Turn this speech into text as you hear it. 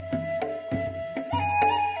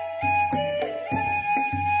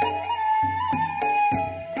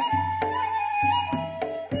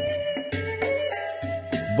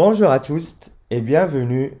Bonjour à tous et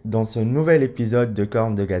bienvenue dans ce nouvel épisode de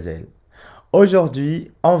Cornes de Gazelle. Aujourd'hui,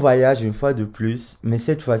 on voyage une fois de plus, mais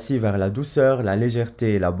cette fois-ci vers la douceur, la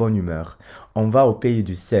légèreté et la bonne humeur. On va au pays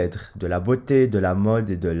du cèdre, de la beauté, de la mode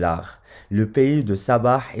et de l'art. Le pays de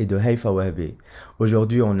Sabah et de Haifa Wehbe.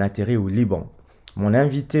 Aujourd'hui, on atterrit au Liban. Mon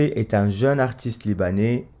invité est un jeune artiste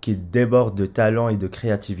libanais qui déborde de talent et de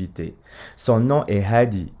créativité. Son nom est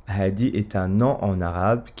Hadi. Hadi est un nom en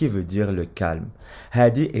arabe qui veut dire le calme.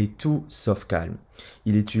 Hadi est tout sauf calme.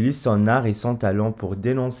 Il utilise son art et son talent pour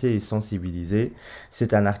dénoncer et sensibiliser.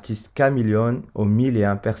 C'est un artiste caméléon aux mille et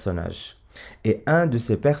un personnages. Et un de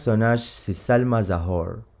ces personnages, c'est Salma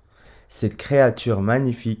Zahore. Cette créature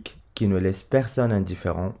magnifique qui ne laisse personne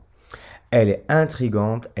indifférent. Elle est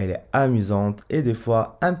intrigante, elle est amusante et des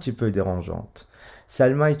fois un petit peu dérangeante.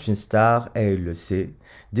 Salma est une star et elle le sait.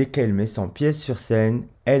 Dès qu'elle met son pied sur scène,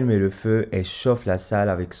 elle met le feu et chauffe la salle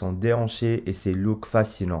avec son déhanché et ses looks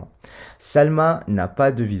fascinants. Salma n'a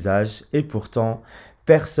pas de visage et pourtant,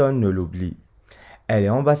 personne ne l'oublie. Elle est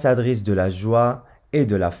ambassadrice de la joie et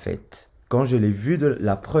de la fête. Quand je l'ai vue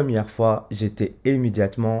la première fois, j'étais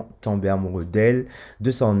immédiatement tombé amoureux d'elle,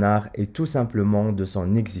 de son art et tout simplement de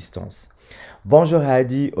son existence. Bonjour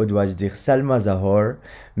Hadi, ou dois-je dire Salma Zahore.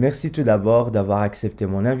 Merci tout d'abord d'avoir accepté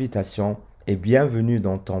mon invitation et bienvenue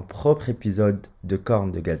dans ton propre épisode de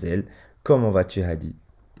Cornes de Gazelle. Comment vas-tu Hadi?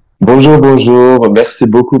 Bonjour, bonjour. Merci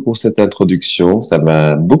beaucoup pour cette introduction. Ça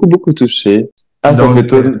m'a beaucoup touché. Ah, ça me fait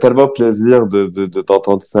Donc, tellement plaisir de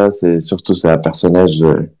t'entendre ça. C'est un personnage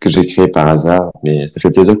que j'ai créé par hasard, mais ça fait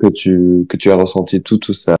plaisir que tu as ressenti tout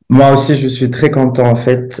ça. moi aussi, je suis très content en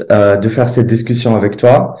fait de faire cette discussion avec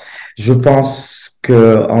toi. Je pense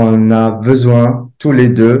qu'on a besoin tous les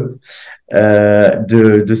deux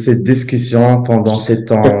de cette discussion pendant ces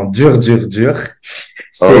temps durs.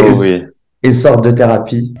 C'est Oh oui. une sorte de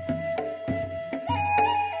thérapie.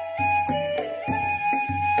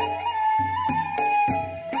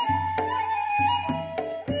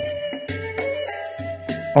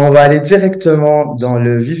 On va aller directement dans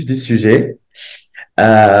le vif du sujet.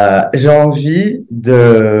 J'ai envie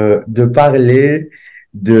de parler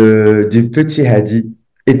du petit Hadi.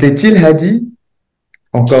 Était-il Hadi?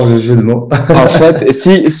 Encore le jeu de mots. En fait,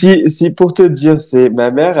 si pour te dire, c'est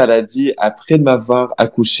ma mère, elle a dit après de m'avoir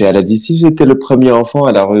accouché, elle a dit si j'étais le premier enfant,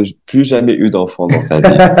 elle aurait plus jamais eu d'enfant dans sa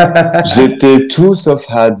vie. J'étais tout sauf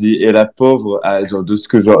Hadi et la pauvre, genre, de ce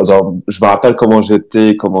que je me rappelle comment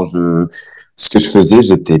j'étais, ce que je faisais,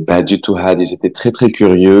 j'étais pas du tout Hadi. J'étais très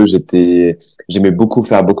curieux. J'aimais beaucoup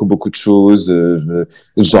faire beaucoup de choses.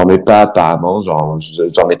 Je dormais pas apparemment. Genre, je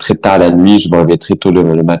dormais très tard la nuit. Je me réveillais très tôt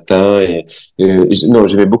le matin non,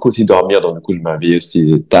 j'aimais beaucoup aussi dormir. Donc du coup, je me réveillais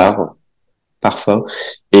aussi tard parfois.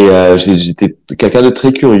 J'étais quelqu'un de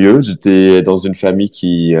très curieux. J'étais dans une famille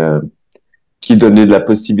qui donnait de la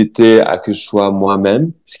possibilité à que je sois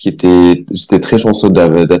moi-même, j'étais très chanceux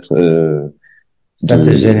d'être, Ça,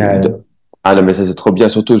 c'est génial. ah non, mais ça c'est trop bien.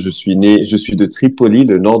 Surtout, je suis de Tripoli,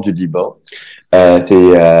 le nord du Liban. C'est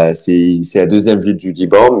la deuxième ville du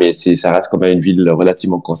Liban, mais ça reste quand même une ville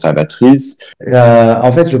relativement conservatrice.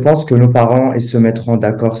 En fait, je pense que nos parents, ils se mettront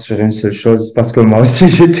d'accord sur une seule chose, parce que moi aussi,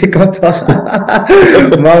 j'étais content.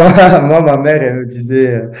 Ma mère, elle me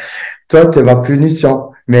disait, toi, t'es ma punition.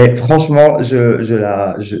 Mais franchement,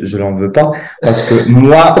 je l'en veux pas, parce que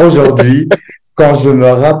moi, aujourd'hui, quand je me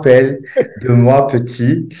rappelle de moi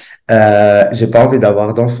petit, j'ai pas envie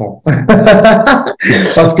d'avoir d'enfant.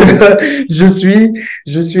 Parce que je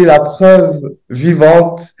suis la preuve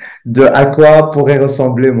vivante de à quoi pourrait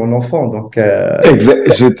ressembler mon enfant. Donc,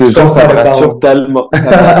 Exact, je te je jure, ça comprends me les rassure parents. tellement, ça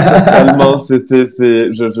me rassure tellement.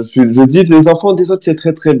 Je dis, les enfants des autres, c'est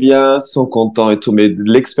très bien, ils sont contents et tout, mais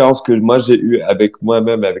l'expérience que moi j'ai eue avec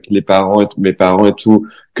moi-même, avec les parents et tout, mes parents et tout,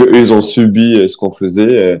 que eux, ils ont subi ce qu'on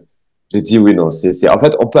faisait, j'ai dit oui, non, en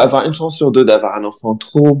fait, on peut avoir une chance sur deux d'avoir un enfant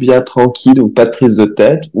trop bien tranquille ou pas de prise de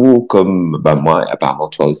tête, ou comme, bah, moi, et apparemment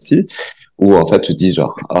toi aussi, où en fait, tu dis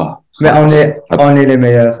genre, Mais on est les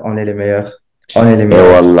meilleurs, on est les meilleurs, on est les et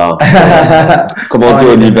meilleurs. voilà, et voilà. Comme on dit On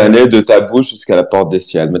au est les meilleurs. Libanais, de ta bouche jusqu'à la porte des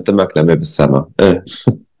ciels. Maintenant, que la même sama.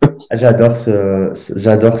 J'adore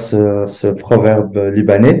ce proverbe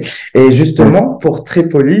libanais. Et justement, pour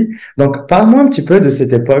Tripoli, donc parle-moi un petit peu de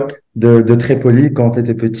cette époque de Tripoli quand tu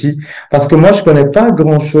étais petit, parce que moi, je connais pas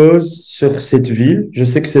grand-chose sur cette ville. Je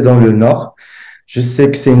sais que c'est dans le nord. Je sais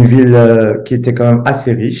que c'est une ville qui était quand même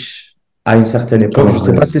assez riche à une certaine époque. Je Oh,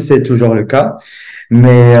 sais pas ouais. si c'est toujours le cas,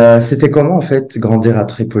 mais c'était comment en fait grandir à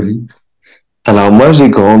Tripoli? Alors moi, j'ai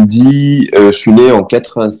grandi, je suis né en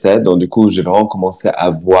 87, donc du coup, j'ai vraiment commencé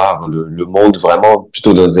à voir le monde vraiment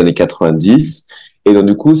plutôt dans les années 90. Et donc,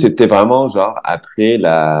 du coup, c'était vraiment genre après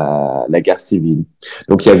la guerre civile.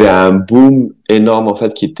 Donc, il y avait un boom énorme, en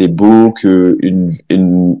fait, qui était beau, que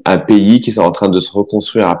un pays qui est en train de se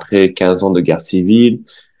reconstruire après 15 ans de guerre civile.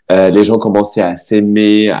 Les gens commençaient à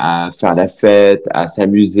s'aimer, à faire la fête, à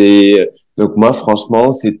s'amuser. Donc, moi,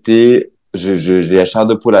 franchement, j'ai la chair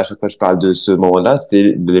de poule à chaque fois que je parle de ce moment-là.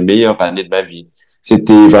 C'était les meilleures années de ma vie.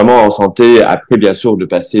 C'était vraiment en santé. Après, bien sûr, le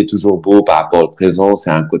passé est toujours beau par rapport au présent.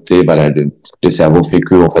 C'est un côté, voilà, le cerveau fait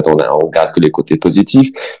que, en fait, on garde que les côtés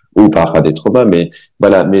positifs ou parfois des traumas. Mais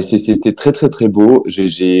voilà, mais c'était très, très, très beau.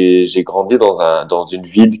 J'ai grandi dans une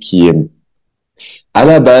ville qui est, à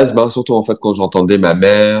la base, ben, surtout, en fait, quand j'entendais ma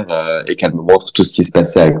mère, et qu'elle me montre tout ce qui se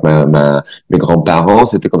passait avec mes grands-parents,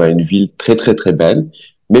 c'était quand même une ville très, très, très belle.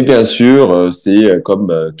 Mais bien sûr, c'est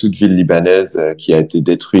comme toute ville libanaise qui a été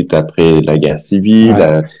détruite après la guerre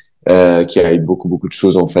civile, Ouais. qui a eu beaucoup, beaucoup de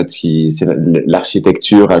choses, en fait,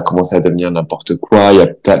 l'architecture a commencé à devenir n'importe quoi. Il y a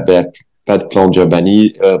pas de plan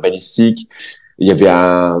urbanistique. Il y avait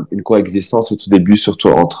une coexistence au tout début, surtout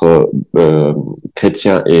entre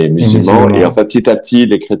chrétiens et Et musulmans. Et en musulman. fait, petit à petit,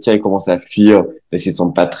 les chrétiens ils commencent à fuir parce qu'ils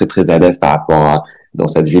sont pas très très à l'aise par rapport à dans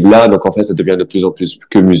cette ville-là. Donc en fait, ça devient de plus en plus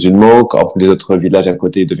que musulmans. Quand les autres villages à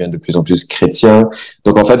côté deviennent de plus en plus chrétiens.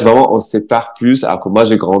 Donc en fait, vraiment, on se sépare plus. Alors que moi,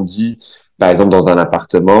 j'ai grandi, par exemple, dans un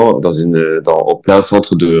appartement, au plein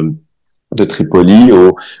centre de Tripoli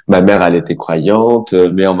où ma mère elle était croyante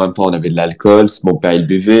mais en même temps on avait de l'alcool, mon père il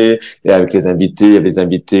buvait et avec les invités il y avait des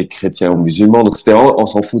invités chrétiens ou musulmans donc c'était vraiment, on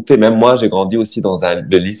s'en foutait. Même moi j'ai grandi aussi dans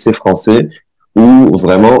le lycée français où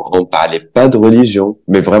vraiment on parlait pas de religion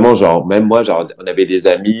mais vraiment genre même moi genre on avait des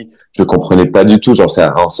amis je comprenais pas du tout genre c'est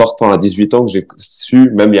en sortant à 18 ans que j'ai su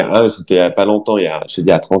même c'était il y a pas longtemps je te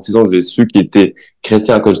dis à 36 ans j'ai su qu'il était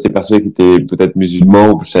chrétien quand j'étais persuadé qu'il était peut-être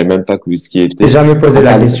musulman ou je savais même pas ce qu'il J'ai était. jamais posé On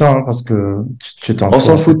la parlait, question hein, parce que tu t'en on fous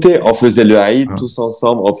s'en en fait. foutait, on faisait le Aïd Ouais. tous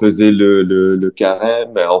ensemble, on faisait le carême,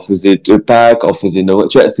 on faisait deux Pâques, on faisait Noël.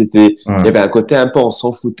 Tu vois, il y Ouais. avait un côté un peu, on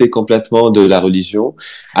s'en foutait complètement de la religion.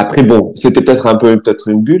 Après, bon, c'était peut-être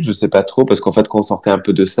une bulle, je sais pas trop, parce qu'en fait, quand on sortait un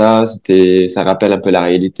peu de ça, ça rappelle un peu la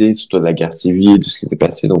réalité, surtout de la guerre civile, de ce qui s'est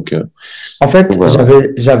passé. En Donc fait, voilà.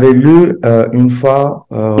 j'avais lu une fois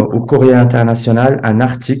au Courrier international un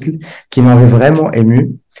article qui m'avait vraiment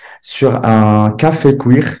ému sur un café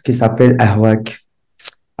queer qui s'appelle Ahwak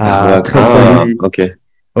Ah, à ouais, Tripoli. ok.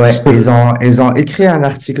 Ouais, ils ont écrit un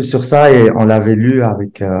article sur ça et on l'avait lu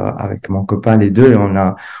avec mon copain les deux et on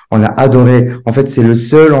a adoré. En fait, c'est le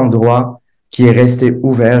seul endroit qui est resté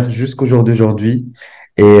ouvert jusqu'au jour d'aujourd'hui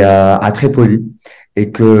et à Tripoli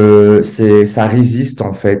et que ça résiste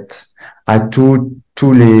en fait à tous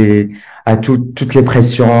les toutes les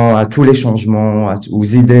pressions, à tous les changements, aux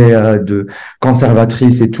idées de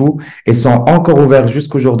conservatrices et tout et sont encore ouverts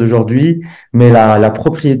jusqu'au jour d'aujourd'hui, mais la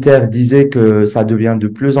propriétaire disait que ça devient de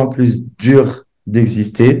plus en plus dur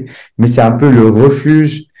d'exister, mais c'est un peu le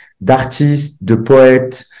refuge d'artistes, de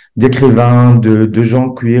poètes, d'écrivains, de gens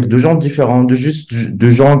queer, de gens différents, de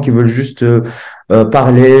gens qui veulent juste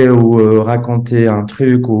parler ou raconter un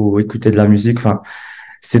truc ou écouter de la musique. Enfin,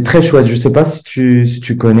 c'est très chouette. Je sais pas si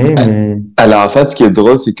tu connais, mais Alors, en fait, ce qui est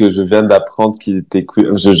drôle, c'est que je viens d'apprendre qu'il était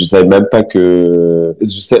queer. Je savais même pas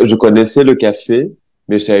je connaissais le café,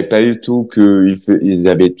 mais je savais pas du tout ils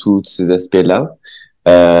avaient tous ces aspects-là.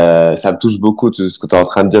 Ça me touche beaucoup tout ce que tu es en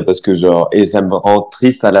train de dire parce que genre, et ça me rend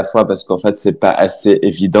triste à la fois parce qu'en fait, c'est pas assez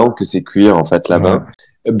évident que c'est queer, en fait, là-bas.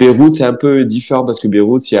 ouais, Beyrouth, c'est un peu différent parce que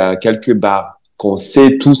Beyrouth, il y a quelques bars qu'on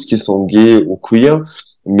sait tous qui sont gays ou queer,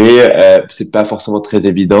 mais c'est pas forcément très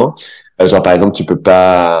évident. Genre par exemple, tu peux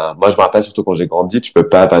pas. Moi, je me rappelle surtout quand j'ai grandi, tu peux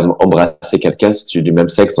pas, par exemple, embrasser quelqu'un si tu es du même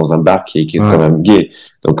sexe dans un bar qui est quand ouais. même gay.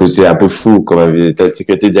 Donc c'est un peu fou quand même. T'as la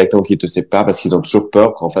sécurité directement qui te sépare parce qu'ils ont toujours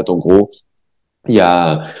peur qu'en fait, en gros, il y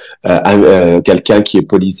a quelqu'un qui est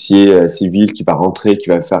policier civil qui va rentrer, qui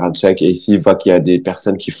va faire un check et s'il voit qu'il y a des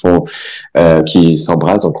personnes qui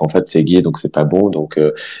s'embrassent, donc en fait c'est gay, donc c'est pas bon.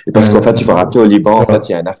 Et parce qu'en Ouais, fait il faut rappeler au Liban, en fait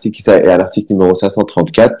il y a un article numéro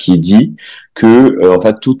 534 qui dit que en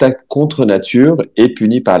fait tout acte contre nature est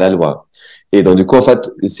puni par la loi. Et donc du coup en fait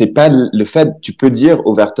c'est pas le fait, tu peux dire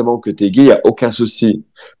ouvertement que t'es gay, il y a aucun souci,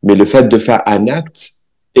 mais le fait de faire un acte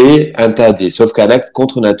est interdit. Sauf qu'un acte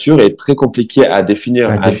contre nature est très compliqué à définir.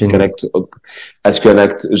 à définir. Est-ce qu'un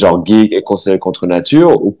acte genre gay est considéré contre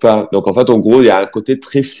nature ou pas? Donc en fait, en gros, il y a un côté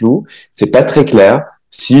très flou. C'est pas très clair.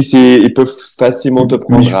 Ils peuvent facilement te Mais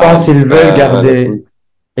prendre je pense qu'ils veulent à la garder, cause.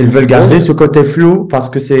 Ils veulent garder Ouais, ce côté flou parce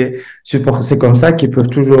que c'est comme ça qu'ils peuvent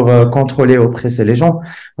toujours contrôler, oppresser les gens.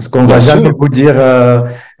 Parce qu'on va bien jamais sûr, vous dire,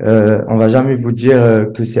 on va jamais vous dire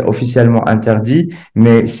que c'est officiellement interdit,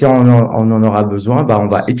 mais si on en aura besoin, bah, on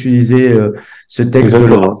va utiliser ce texte de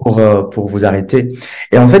loi exactement. pour vous arrêter.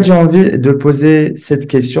 Et en fait, j'ai envie de poser cette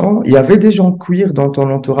question. Il y avait des gens queer dans ton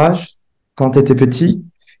entourage quand tu étais petit?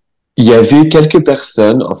 Il y avait quelques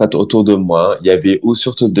personnes, en fait, autour de moi. Il y avait ou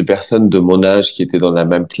surtout des personnes de mon âge qui étaient dans la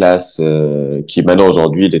même classe, qui maintenant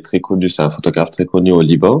aujourd'hui, il est très connu, c'est un photographe très connu au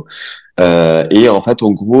Liban. Et en fait,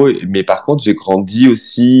 en gros, mais par contre, j'ai grandi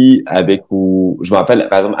aussi avec, ou je me rappelle,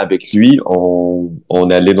 par exemple, avec lui, on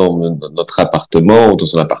allait dans notre appartement, ou dans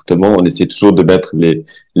son appartement, on essayait toujours de mettre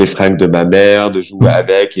les fringues de ma mère, de jouer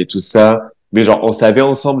avec et tout ça. Mais genre, on savait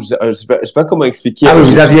ensemble, je sais pas comment expliquer. Ah oui,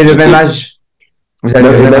 vous aviez le même J'étais âge. Vous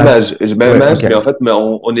aviez le même âge. même Ouais, âge, ok. mais en fait, mais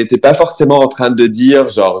on n'était pas forcément en train de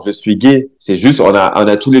dire, genre, je suis gay. C'est juste, on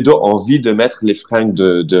a tous les deux envie de mettre les fringues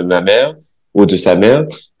de ma mère ou de sa mère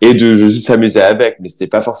et de juste s'amuser avec. Mais c'était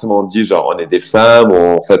pas forcément dit, genre, on est des femmes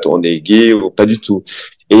ou en fait, on est gay ou pas du tout.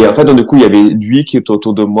 Et en fait, donc, du coup, il y avait lui qui est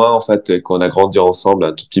autour de moi, en fait, qu'on a grandi ensemble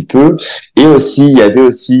un tout petit peu. Et aussi, il y avait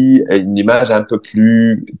aussi une image un peu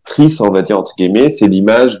plus triste, on va dire, entre guillemets, c'est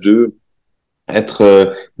l'image de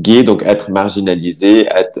être gay, donc être marginalisé,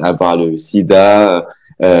 avoir le sida,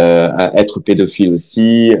 être pédophile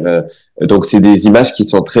aussi. Donc c'est des images qui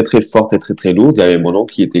sont très très fortes et très très lourdes. Il y avait mon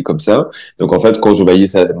oncle qui était comme ça. Donc en fait, quand je voyais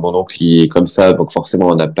ça, mon oncle qui est comme ça, donc forcément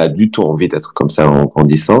on n'a pas du tout envie d'être comme ça en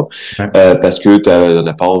grandissant, Ouais. parce que on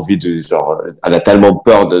n'a pas envie de genre, on a tellement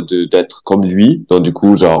peur d'être comme lui. Donc du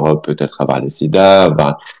coup, genre peut-être avoir le sida,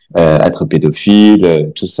 être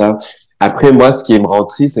pédophile, tout ça. Après, moi, ce qui me rend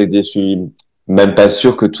triste, c'est que je suis même pas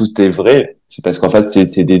sûr que tout est vrai. C'est parce qu'en fait,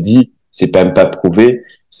 c'est des dits, c'est même pas prouvé.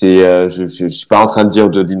 Je suis pas en train de dire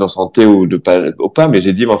de l'innocenté ou pas, mais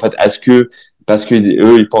j'ai dit, mais en fait, est-ce que parce que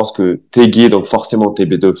eux, ils pensent que t'es gay, donc forcément t'es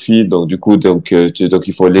pédophile, donc du coup, donc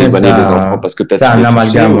il faut Ouais, éloigner les enfants parce que c'est peut-être tu un les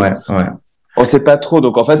touchés. amalgame, Ou... ouais, ouais. On sait pas trop.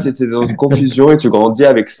 Donc en fait, c'était dans une confusion et tu grandis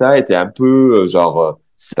avec ça et t'es un peu t'as pas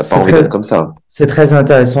C'est envie très, d'être comme ça. c'est très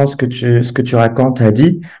intéressant ce que tu racontes,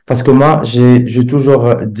 Hadi, parce que moi, j'ai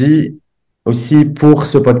toujours dit aussi pour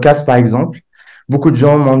ce podcast, par exemple, beaucoup de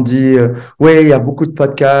gens m'ont dit, ouais, il y a beaucoup de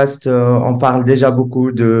podcasts, on parle déjà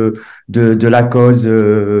beaucoup de la cause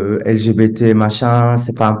LGBT, machin,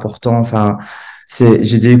 c'est pas important. Enfin,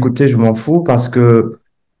 j'ai dit, écoutez, je m'en fous parce que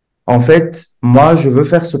en fait, moi, je veux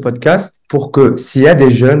faire ce podcast pour que s'il y a des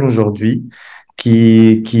jeunes aujourd'hui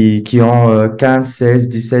qui ont 15, 16,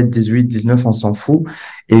 17, 18, 19, on s'en fout,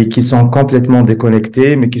 et qui sont complètement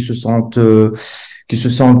déconnectés, mais qui se sentent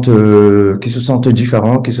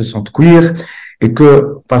différents, qui se sentent queer, et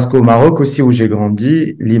que, parce qu'au Maroc aussi où j'ai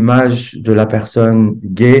grandi, l'image de la personne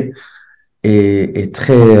gay est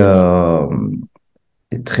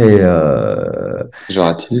est très,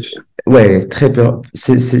 Péjoratif. ouais, très peur.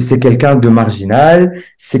 C'est quelqu'un de marginal,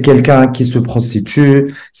 c'est quelqu'un qui se prostitue,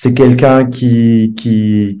 c'est quelqu'un qui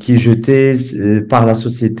est jeté par la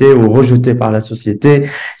société ou rejeté par la société,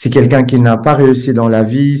 c'est quelqu'un qui n'a pas réussi dans la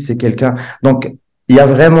vie, c'est quelqu'un. Donc, il y a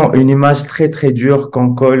vraiment une image très très dure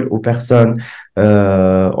qu'on colle aux personnes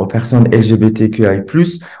LGBTQI+.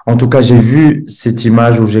 En tout cas, j'ai vu cette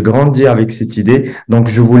image où j'ai grandi avec cette idée, donc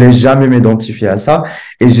je voulais jamais m'identifier à ça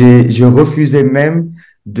et j'ai refusé même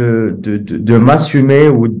de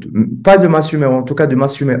m'assumer pas de m'assumer, en tout cas de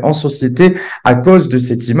m'assumer en société à cause de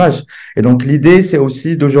cette image. Et donc, l'idée, c'est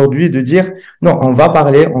aussi d'aujourd'hui de dire, non, on va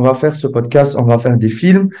parler, on va faire ce podcast, on va faire des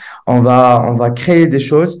films, on va créer des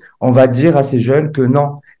choses, on va dire à ces jeunes que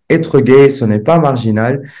non, être gay, ce n'est pas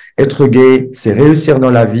marginal. Être gay, c'est réussir dans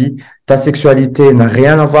la vie. Ta sexualité n'a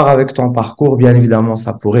rien à voir avec ton parcours. Bien évidemment,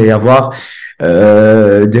 ça pourrait y avoir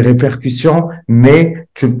des répercussions, mais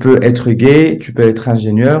tu peux être gay, tu peux être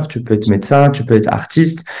ingénieur, tu peux être médecin, tu peux être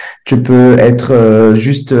artiste, tu peux être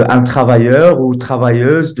juste un travailleur ou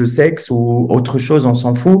travailleuse de sexe ou autre chose, on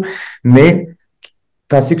s'en fout, mais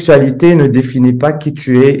ta sexualité ne définit pas qui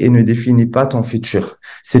tu es et ne définit pas ton futur.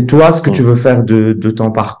 C'est toi ce que tu Mm. veux faire de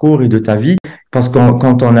ton parcours et de ta vie. Parce que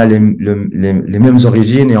quand on a les mêmes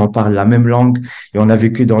origines et on parle la même langue et on a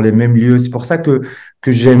vécu dans les mêmes lieux, c'est pour ça que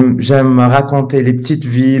j'aime raconter les petites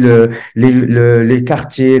villes, les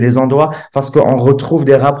quartiers, les endroits, parce qu'on retrouve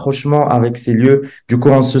des rapprochements avec ces lieux. Du coup,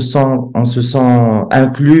 on se sent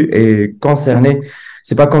inclus et concerné.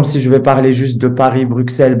 C'est pas comme si je vais parler juste de Paris,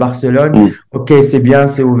 Bruxelles, Barcelone. Mm. Ok, c'est bien,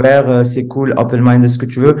 c'est ouvert, c'est cool, open mind, ce que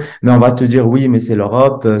tu veux, mais on va te dire oui, mais c'est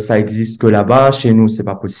l'Europe, ça existe que là-bas, chez nous, c'est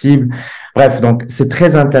pas possible. Bref, donc c'est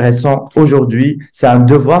très intéressant aujourd'hui. C'est un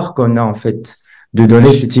devoir qu'on a en fait de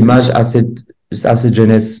donner cette image à cette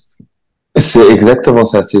jeunesse. C'est exactement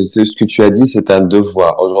ça. C'est ce que tu as dit, c'est un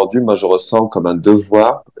devoir. Aujourd'hui, moi, je ressens comme un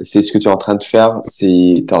devoir. C'est ce que tu es en train de faire. Tu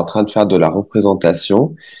es en train de faire de la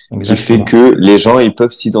représentation qui fait Exactement. que les gens, ils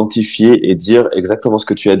peuvent s'identifier et dire exactement ce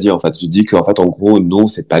que tu as dit. En fait, tu dis qu'en fait, en gros, non,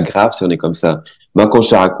 c'est pas grave si on est comme ça. Moi, quand je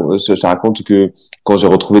te raconte que quand j'ai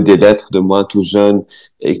retrouvé des lettres de moi tout jeune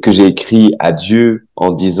et que j'ai écrit à Dieu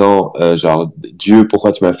en disant, genre, Dieu,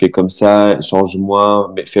 pourquoi tu m'as fait comme ça?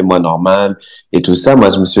 Change-moi, fais-moi normal et tout ça, moi,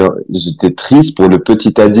 j'étais triste pour le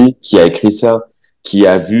petit Hadi qui a écrit ça, qui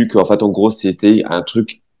a vu qu'en fait, en gros, c'était un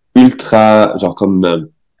truc ultra, genre comme,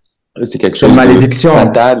 c'est quelque C'est une chose de malédiction.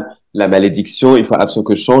 fatal, la malédiction, il faut absolument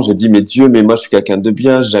que je change. J'ai dit, mais Dieu, mais moi, je suis quelqu'un de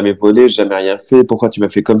bien, j'ai jamais volé, j'ai jamais rien fait, pourquoi tu m'as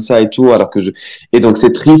fait comme ça et tout, alors que je, et donc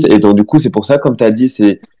c'est triste, et donc du coup, c'est pour ça, comme tu as dit,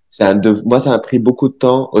 moi, ça m'a pris beaucoup de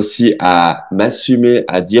temps aussi à m'assumer,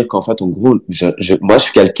 à dire qu'en fait, en gros, moi, je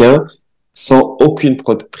suis quelqu'un sans aucune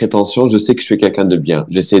prétention, je sais que je suis quelqu'un de bien.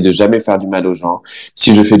 J'essaie de jamais faire du mal aux gens.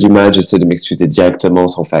 Si je fais du mal, j'essaie de m'excuser directement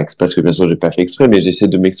sans faire exprès, parce que bien sûr, j'ai pas fait exprès, mais j'essaie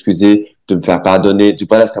de m'excuser, de me faire pardonner.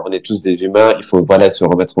 Voilà, ça, on est tous des humains, il faut, voilà, se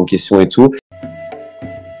remettre en question et tout.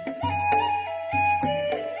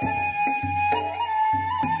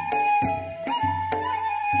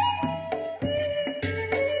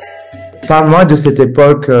 Parle-moi de cette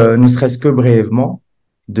époque, ne serait-ce que brièvement,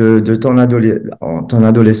 de ton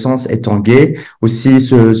adolescence étant gay, aussi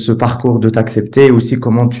ce parcours de t'accepter, aussi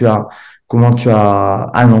comment tu as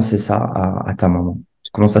annoncé ça à ta maman.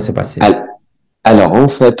 Comment ça s'est passé? Al- Alors, en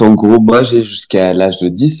fait, en gros, moi, j'ai jusqu'à l'âge de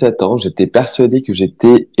 17 ans, j'étais persuadé que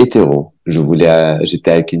j'étais hétéro.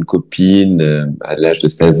 J'étais avec une copine à l'âge de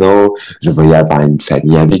 16 ans. Je voyais avoir une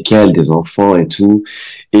famille avec elle, des enfants et tout.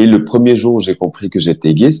 Et le premier jour où j'ai compris que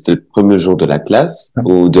j'étais gay, c'était le premier jour de la classe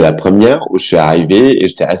ou de la première où je suis arrivé et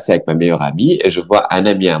j'étais assis avec ma meilleure amie et je vois un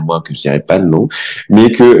ami à moi que je dirais pas le nom,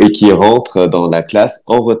 et qui rentre dans la classe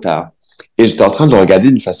en retard. Et j'étais en train de le regarder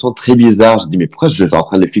d'une façon très bizarre. Je dis, mais pourquoi je suis en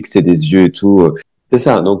train de le fixer des yeux et tout? C'est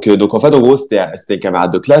ça. Donc en fait, en gros, c'était un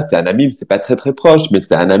camarade de classe, c'était un ami, mais c'est pas très très proche, mais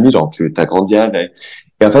c'était un ami, genre, tu t'as grandi avec.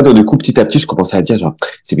 Et en fait, donc, du coup, petit à petit, je commençais à dire, genre,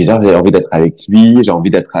 c'est bizarre, j'ai envie d'être avec lui,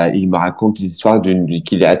 il me raconte des histoires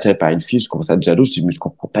qu'il est attiré par une fille, je commence à être jaloux, je dis, mais je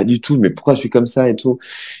comprends pas du tout, mais pourquoi je suis comme ça et tout.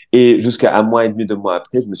 Et jusqu'à un mois et demi, 2 mois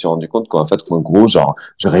après, je me suis rendu compte qu'en fait, en gros, genre,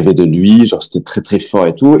 je rêvais de lui, genre, c'était très, très fort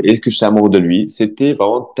et tout, et que j'étais amoureux de lui. C'était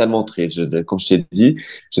vraiment tellement triste. Comme je t'ai dit,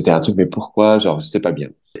 j'étais un truc, mais pourquoi? Genre, je sais pas bien.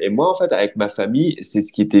 Et moi, en fait, avec ma famille, c'est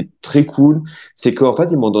ce qui était très cool, c'est qu'en fait,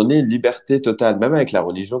 ils m'ont donné une liberté totale, même avec la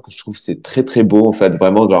religion, que je trouve c'est très, très beau, en fait,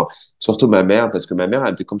 vraiment, genre, surtout ma mère, parce que ma mère,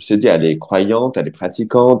 comme je t'ai dit, elle est croyante, elle est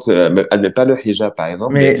pratiquante, elle met pas le hijab, par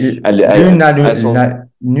exemple, mais Mais elle son,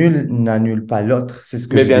 nul n'annule pas l'autre. C'est ce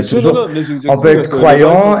que mais je bien dis sûr, non, toujours. non, mais je vous On peut explique être parce que les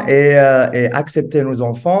gens, ils sont, croyant et accepter nos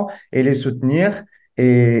enfants et les soutenir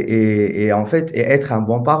et en fait et être un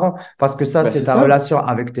bon parent. Parce que ça, bah, c'est c'est ta ça. relation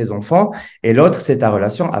avec tes enfants et l'autre, c'est ta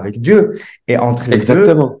relation avec Dieu. Et entre les deux,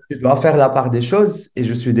 Exactement. tu dois faire la part des choses. Et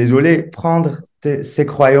je suis désolé, prendre ces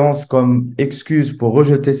croyances comme excuse pour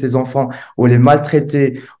rejeter ses enfants ou les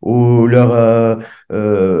maltraiter ou leur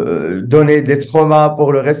donner des traumas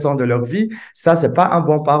pour le restant de leur vie, ça, c'est pas un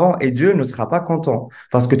bon parent et Dieu ne sera pas content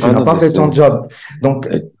parce que tu Ah n'as non, pas bien fait ton sûr. job. Donc,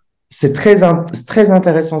 Euh, c'est très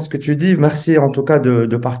intéressant ce que tu dis. Merci en tout cas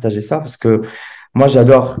de partager ça parce que moi,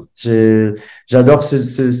 j'adore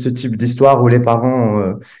ce type d'histoire où les parents,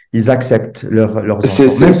 ils acceptent leurs C'est, enfants, c'est,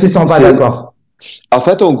 même s'ils c'est, sont pas c'est- d'accord. En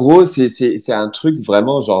fait, en gros, c'est un truc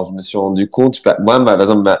vraiment, genre, je me suis rendu compte, moi, par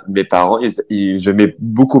exemple, mes parents, je mets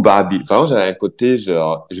beaucoup Barbie. Vraiment, j'avais un côté,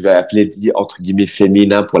 genre, je vais appeler, dit, entre guillemets,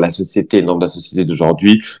 féminin pour la société, non, de la société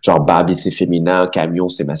d'aujourd'hui. Genre, Barbie, c'est féminin, camion,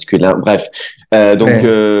 c'est masculin, bref.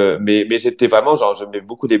 Mais, Mais j'étais vraiment, genre, je mets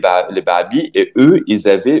beaucoup les Barbie et eux, ils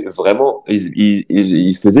avaient vraiment,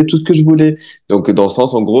 ils faisaient tout ce que je voulais. Donc, dans le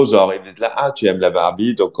sens, en gros, genre, ils étaient là, ah, tu aimes la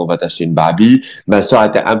Barbie, donc on va t'acheter une Barbie. Ma sœur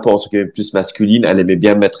était un peu, entre guillemets, plus masculine. Elle aimait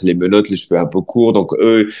bien mettre les menottes, les cheveux un peu courts. Donc,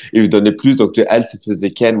 eux, ils lui donnaient plus. Donc, elle se faisait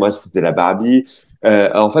Ken, moi, je faisais la Barbie.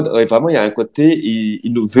 En fait, ouais, vraiment, il y a un côté,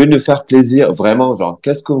 ils nous veulent nous faire plaisir, vraiment, genre,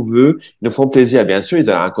 qu'est-ce qu'on veut? Ils nous font plaisir. Bien sûr, ils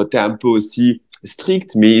avaient un côté un peu aussi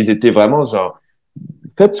strict, mais ils étaient vraiment, genre,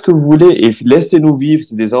 faites ce que vous voulez et laissez-nous vivre.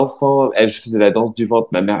 C'est des enfants. Elle, je faisais la danse du ventre.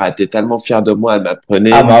 Ma mère, elle était tellement fière de moi. Elle ah,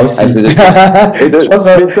 m'apprenait. moi Elle aussi. faisait tout. Je pense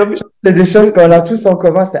que Mais c'est des choses qu'on a tous en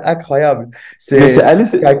commun, c'est incroyable. c'est, C'est allez,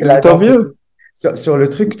 avec la tant danse et mieux. tout. Sur le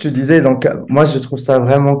truc que tu disais, donc moi je trouve ça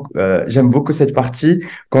vraiment, j'aime beaucoup cette partie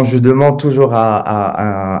quand je demande toujours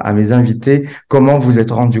à mes invités comment vous êtes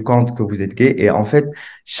rendu compte que vous êtes gay. Et en fait,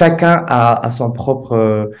 chacun a son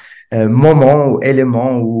propre moment ou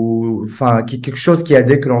élément ou enfin quelque chose qui a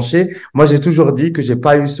déclenché. Moi j'ai toujours dit que j'ai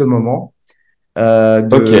pas eu ce moment.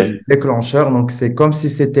 de Ok. déclencheur. Donc, c'est comme si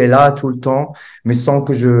c'était là tout le temps, mais sans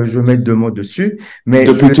que je mette de mots dessus. Mais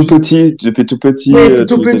je Depuis voulais tout juste... petit, depuis tout petit, Oui,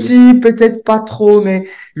 tout tu t'es dit. petit, peut-être pas trop, mais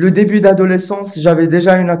le début d'adolescence, j'avais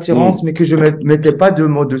déjà une attirance, Hmm. mais que je ne mettais pas de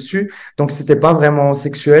mots dessus. Donc, c'était pas vraiment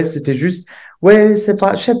sexuel, c'était juste, ouais, c'est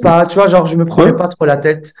pas, je sais pas, tu vois, genre, je me prenais Ouais. pas trop la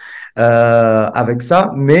tête avec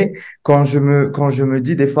ça. Mais quand je me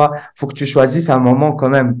dis des fois, faut que tu choisisses un moment quand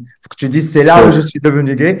même. Faut que tu dises, c'est là où je suis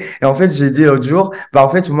devenu gay. Et en fait, j'ai dit l'autre jour, bah, en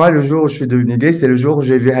fait, moi, le jour où je suis devenu gay, c'est le jour où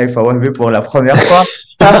j'ai vu Haifa Wehbe pour la première fois.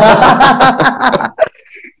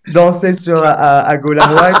 Danser sur à Golan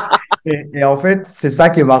White. Et en fait, c'est ça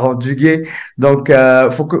qui m'a rendu gay. Donc,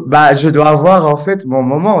 faut que, bah, je dois avoir en fait mon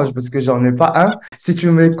moment parce que j'en ai pas un. Si tu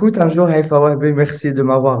m'écoutes un jour, Haifa Wahbi, merci de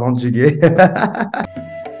m'avoir rendu gay.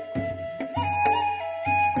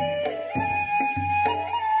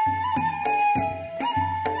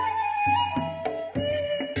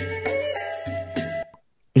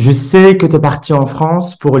 Je sais que tu es parti en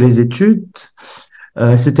France pour les études.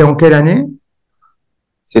 C'était en quelle année?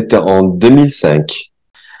 C'était en 2005.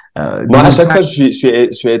 Moi, à chaque 2005. fois, je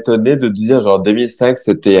suis étonné de dire, genre, 2005,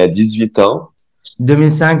 c'était à 18 ans.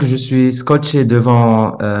 2005, je suis scotché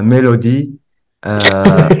devant Melody,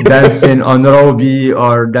 dancing on Robbie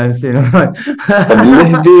or dancing on...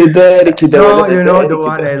 No, you know the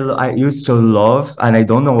one I used to love, and I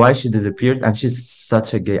don't know why she disappeared, and she's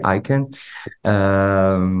such a gay icon.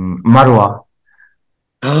 Marwa.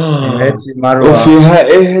 Ah, حياتي مروة وفيها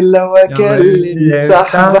إيه إلا يا وأكلم ولد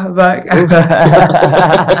صاحبك. صاحبك. أوف.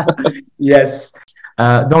 Yes.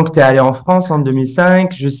 Donc, tu es allé en France en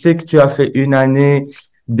 2005. Je sais que tu as fait une année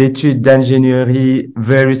d'études d'ingénierie.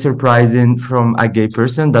 Very surprising from a gay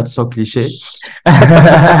person. That's so cliché.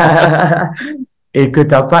 Et que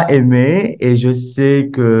t'as pas aimé. Et je sais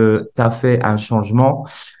que tu as fait un changement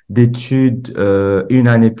d'études une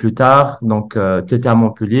année plus tard. Donc, tu étais à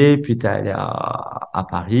Montpellier, puis tu es allé à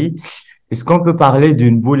Paris. Est-ce qu'on peut parler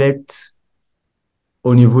d'une boulette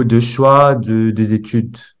au niveau de choix des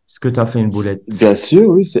études? Est-ce que tu as fait une boulette? Bien sûr,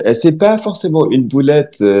 oui. C'est pas forcément une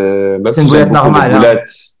boulette, même C'est si une j'aime boulette beaucoup les normale, hein?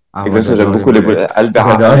 boulettes. Ah, moi, Exactement, j'aime j'adore les beaucoup les boulettes. boulettes. Albert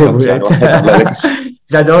J'adore les Ahmed, boulettes.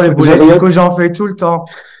 J'adore les j'ai boulettes. Du rien. coup, j'en fais tout le temps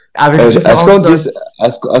avec Est-ce différentes qu'on dit, sauces.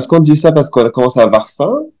 est-ce qu'on dit ça parce qu'on commence à avoir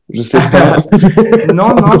faim? Je sais pas.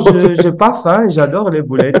 Non, non, je j'ai pas faim. J'adore les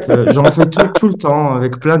boulettes. J'en fais tout le temps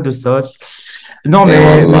avec plein de sauces. Non, Et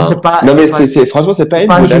mais voilà. Non, mais franchement, c'est pas un boulette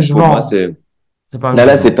pour moi, jugement. c'est. C'est pas un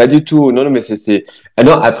Là, c'est jugement. pas du tout. Non, non, mais Ah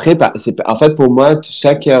non, après, en fait, pour moi,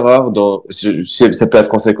 chaque erreur ça peut être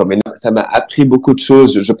considéré comme énorme. Ça m'a appris beaucoup de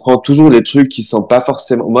choses. Je prends toujours les trucs qui sont pas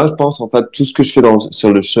forcément, moi, je pense, en fait, tout ce que je fais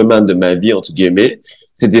sur le chemin de ma vie, entre guillemets,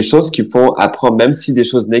 c'est des choses qui font apprendre, même si des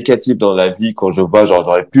choses négatives dans la vie, quand je vois, genre,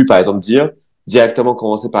 j'aurais pu, par exemple, dire, directement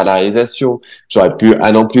commencer par la réalisation. J'aurais pu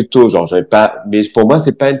un an plus tôt, genre, j'aurais pas, mais pour moi,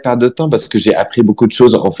 c'est pas une perte de temps parce que j'ai appris beaucoup de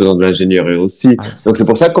choses en faisant de l'ingénierie aussi. Ah, Donc c'est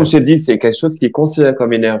pour ça, comme super. je t'ai dit, c'est quelque chose qui est considéré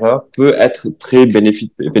comme une erreur, peut être très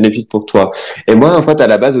bénéfique pour toi. Et moi, en fait, à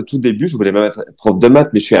la base, au tout début, je voulais même être prof de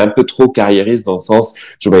maths, mais je suis un peu trop carriériste dans le sens,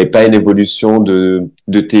 je voyais pas une évolution de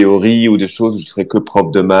théorie ou des choses où je serais que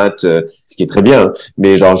prof de maths, ce qui est très bien, hein.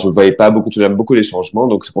 Mais genre, je voyais pas beaucoup, j'aime beaucoup les changements.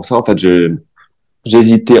 Donc c'est pour ça, en fait,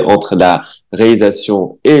 j'hésitais entre la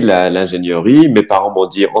réalisation et l'ingénierie. Mes parents m'ont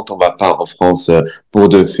dit, on t'en va pas en France pour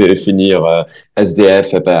finir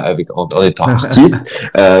SDF en étant artiste.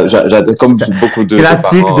 J'adore, comme beaucoup de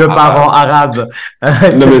Classique parents de arabes. parents arabes. Non,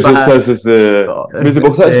 C'est mais c'est pas, ça, mais c'est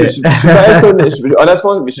pour ça, c'est, je suis pas étonné.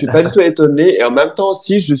 Honnêtement, mais je suis pas du tout étonné. Et en même temps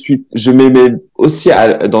aussi, je m'aimais aussi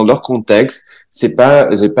dans leur contexte. C'est pas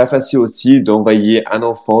facile aussi d'envoyer un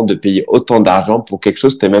enfant, de payer autant d'argent pour quelque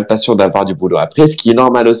chose que t'es même pas sûr d'avoir du boulot après, ce qui est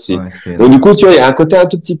normal aussi. ouais, ce qui est Donc, du coup, normal. tu vois, il y a un côté un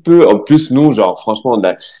tout petit peu, en plus, nous, genre, franchement,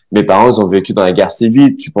 mes parents, ils ont vécu dans la guerre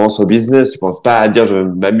civile. Tu penses au business, tu penses pas à dire, je vais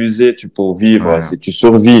m'amuser, pour vivre, Ouais. c'est tu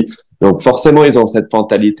survis. Donc forcément, ils ont cette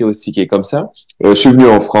mentalité aussi qui est comme ça. Je suis venu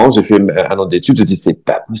en France, j'ai fait un an d'études, je dis c'est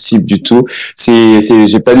pas possible du tout.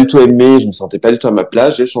 J'ai pas du tout aimé, je me sentais pas du tout à ma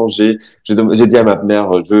place. J'ai changé, j'ai dit à ma mère,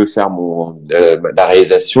 je veux faire la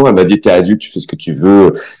réalisation. Elle m'a dit t'es adulte, tu fais ce que tu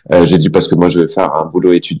veux. J'ai dit parce que moi je veux faire un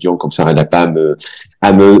boulot étudiant comme ça, elle n'a pas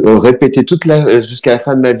à me répéter jusqu'à la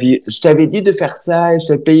fin de ma vie. Je t'avais dit de faire ça, et je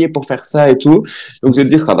t'ai payé pour faire ça et tout. Donc j'ai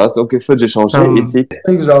dit khalas, donc en fait j'ai Ça changé et me- c'est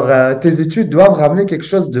Genre, tes études doivent ramener quelque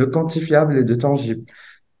chose de quantifiable et de tangible.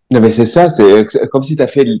 non, mais c'est ça, c'est comme si tu as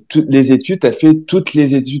fait toutes les études, tu as fait toutes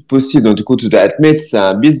les études possibles. Donc, du coup, tu dois être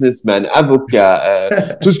médecin, businessman, avocat,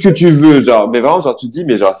 tout ce que tu veux, genre, mais vraiment, genre, tu te dis,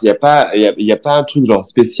 mais genre, s'il y a pas, il y a pas un truc, genre,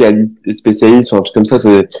 spécialiste ou un truc comme ça,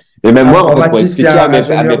 mais même moi, en fait, pour expliquer Informaticien, à mes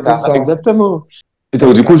ingénieur de parents, son. exactement. Et donc,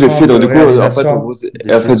 Donc, du coup, j'ai fait, de donc, du coup, en réalisation gros,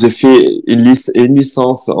 des en fait, films. j'ai fait une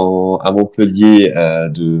licence à Montpellier,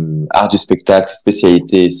 de art du spectacle,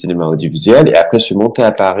 spécialité cinéma audiovisuel. Et après, je suis monté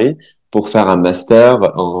à Paris pour faire un master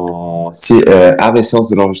art et sciences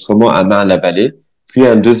de l'enregistrement à Marne-la-Vallée, puis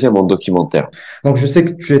un deuxième en documentaire. Donc, je sais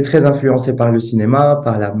que tu es très influencé par le cinéma,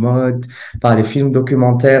 par la mode, par les films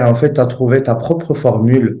documentaires. En fait, tu as trouvé ta propre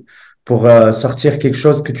formule pour sortir quelque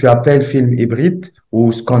chose que tu appelles film hybride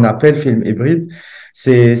ou ce qu'on appelle film hybride.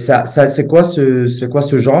 C'est quoi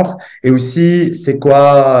ce genre? Et aussi, c'est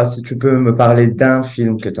quoi, si tu peux me parler d'un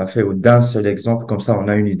film que tu as fait ou d'un seul exemple, comme ça on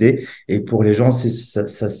a une idée. Et pour les gens, si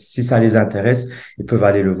ça les intéresse, ils peuvent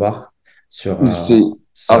aller le voir C'est,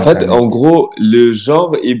 sur en fait, en Internet. gros, le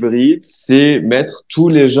genre hybride, c'est mettre tous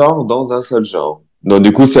les genres dans un seul genre. Donc,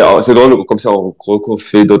 du coup, c'est drôle, comme ça, on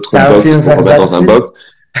fait C'est d'autres un box film pour remettre dans un versatile. box.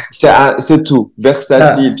 C'est tout.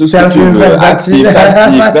 Versatile, tout ce C'est que un tu film veux. versatile. Actif,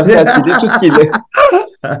 passif, Facile. versatile, tout ce qu'il est.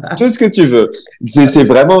 Tout ce que tu veux. C'est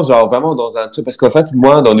vraiment genre vraiment dans un truc parce qu'en fait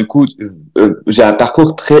moi dans du coup j'ai un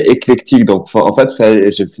parcours très éclectique donc en fait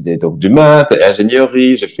je faisais donc du maths,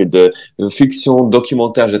 ingénierie, j'ai fait de fiction,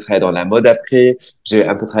 documentaire, j'ai travaillé dans la mode après, j'ai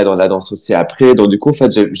un peu travaillé dans la danse aussi après donc du coup en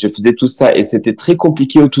fait je faisais tout ça et c'était très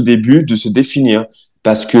compliqué au tout début de se définir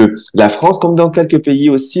parce que la France comme dans quelques pays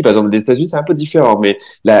aussi par exemple les États-Unis c'est un peu différent mais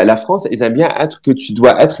la France, ils aiment bien être que tu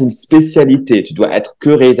dois être une spécialité. Tu dois être que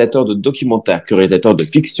réalisateur de documentaires, que réalisateur de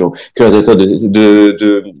fiction, que réalisateur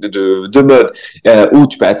de mode, ou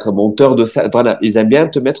tu peux être monteur de ça. Voilà, ils aiment bien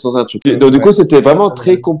te mettre dans un truc. Donc, du Ouais. coup, c'était vraiment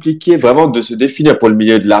très compliqué, vraiment de se définir. Pour le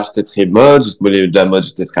milieu de l'art, c'était très mode. Pour le milieu de la mode,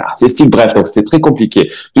 j'étais très artistique. Bref, donc c'était très compliqué.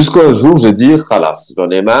 Jusqu'au jour, je dis, voilà, j'en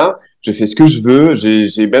ai marre. Je fais ce que je veux.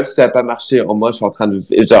 Même si ça n'a pas marché, en moi, je suis en train de,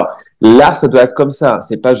 genre, l'art, ça doit être comme ça.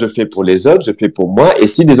 C'est pas je fais pour les autres, je fais pour moi. Et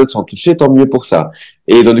si les autres sont touchés, tant mieux pour ça.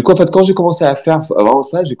 Et donc, du coup, en fait, quand j'ai commencé à faire avant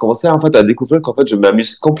ça, j'ai commencé en fait à découvrir qu'en fait, je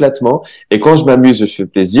m'amuse complètement. Et quand je m'amuse, je fais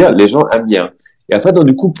plaisir, les gens aiment bien. Et en fait, donc,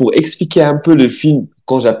 du coup, pour expliquer un peu le film,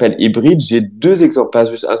 quand j'appelle hybride, j'ai deux exemples, pas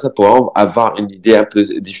juste un, ça pour avoir une idée un peu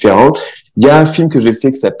différente. Il y a un film que j'ai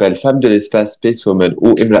fait qui s'appelle Femme de l'espace, Space Woman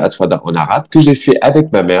ou Imra'at Fada en arabe, que j'ai fait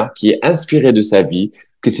avec ma mère, qui est inspiré de sa vie,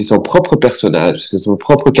 que c'est son propre personnage, c'est son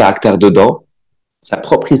propre caractère dedans, sa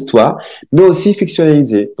propre histoire, mais aussi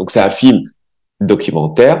fictionnalisé. Donc c'est un film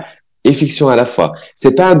documentaire et fiction à la fois.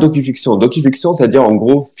 C'est pas un docu-fiction. Docu-fiction, c'est-à-dire en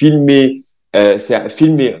gros c'est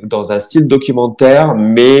filmé dans un style documentaire,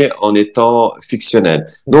 mais en étant fictionnel.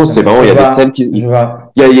 Donc c'est vraiment, Je il y a des scènes vois, qui, je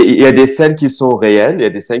vois. il y a des scènes qui sont réelles, il y a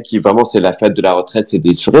des scènes qui vraiment c'est la fête de la retraite, c'est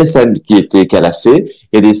des vraies scènes qu'elle a fait.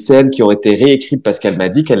 Il y a des scènes qui ont été réécrites parce qu'elle m'a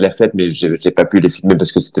dit qu'elle l'a faites, mais j'ai pas pu les filmer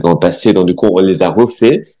parce que c'était dans le passé, donc du coup on les a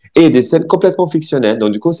refait. Et des scènes complètement fictionnelles.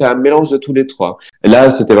 Donc du coup c'est un mélange de tous les trois. Et là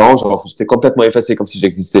c'était vraiment genre j'étais complètement effacé comme si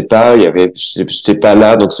j'existais pas. J'étais pas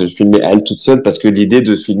là, donc je filmais elle toute seule parce que l'idée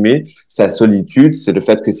de filmer sa solitude, c'est le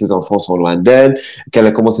fait que ses enfants sont loin d'elle, qu'elle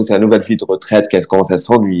a commencé sa nouvelle vie de retraite, qu'elle commence à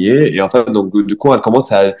s'ennuyer. Et enfin, donc, du coup, elle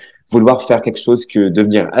commence à vouloir faire quelque chose que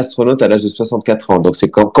devenir astronaute à l'âge de 64 ans. Donc, c'est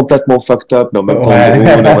complètement fucked up, mais en même temps Ouais.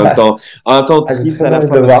 drôle, en même temps Ah, j'ai triste très à la envie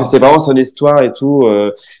de fois, le parce que c'est voir. vraiment son histoire et tout.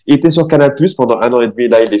 Il était sur Canal+ pendant 1 an et demi.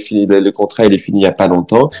 Là, il est fini. Le contrat, il est fini il y a pas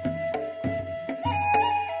longtemps.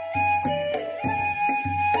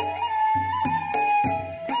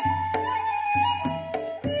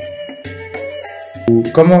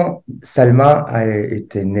 Comment Salma a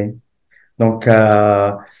été née? Donc,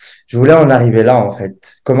 je voulais en arriver là, en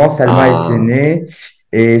fait. Comment Salma était Ah, née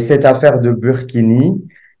et cette affaire de Burkini,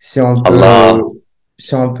 si on Allah. peut,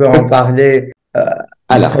 si on peut en parler, ne serait-ce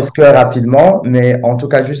Alors, que rapidement, mais en tout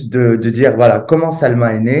cas, juste de dire, voilà, comment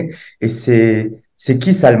Salma est née et c'est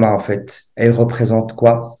qui Salma, en fait? Elle représente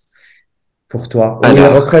quoi pour toi? Ou elle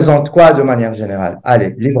alors. représente quoi de manière générale?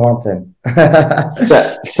 Allez, libre antenne.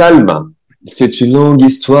 Salma, c'est une longue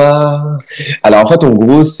histoire. Alors en fait, en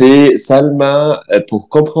gros, c'est Salma. Pour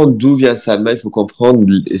comprendre d'où vient Salma, il faut comprendre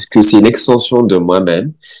que c'est une extension de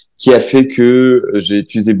moi-même qui a fait que j'ai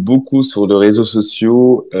utilisé beaucoup sur les réseaux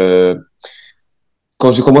sociaux.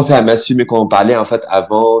 Quand j'ai commencé à m'assumer, quand on parlait en fait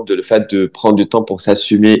avant de le fait de prendre du temps pour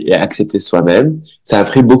s'assumer et accepter soi-même, ça a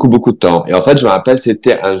pris beaucoup beaucoup de temps. Et en fait, je me rappelle,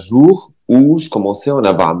 c'était un jour où je commençais à en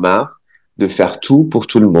avoir marre de faire tout pour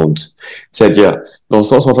tout le monde. C'est-à-dire, dans le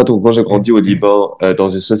sens en fait où quand j'ai grandi au Liban, dans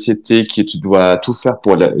une société qui tu dois tout faire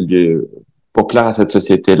pour plaire à cette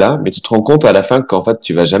société-là, mais tu te rends compte à la fin qu'en fait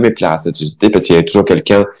tu vas jamais plaire à cette société parce qu'il y a toujours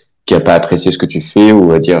quelqu'un qui a pas apprécié ce que tu fais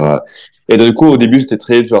ou à dire et donc, du coup, au début, j'étais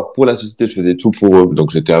très, genre, pour la société, je faisais tout pour eux.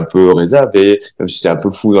 Donc, j'étais un peu réservé, même si j'étais un peu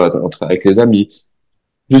fou avec les amis.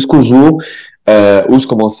 Jusqu'au jour où je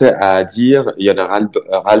commençais à dire, il y en a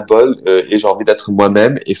ras-le-bol, et j'ai envie d'être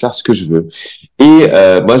moi-même et faire ce que je veux. Et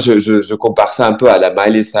moi, je compare ça un peu à la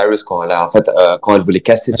Miley Cyrus quand elle voulait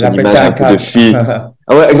casser Elle son a pété image un un peu de câble. fille.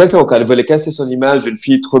 Ah ouais, exactement, quand elle voulait casser son image d'une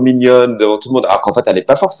fille trop mignonne devant tout le monde, alors qu'en fait, elle n'est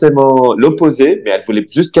pas forcément l'opposé, mais elle voulait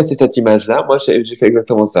juste casser cette image-là. Moi, j'ai fait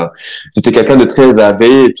exactement ça. J'étais quelqu'un de très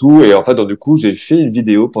abeille et tout, et en fait, donc, du coup, j'ai fait une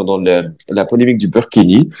vidéo pendant la polémique du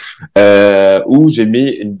burkini, où j'ai mis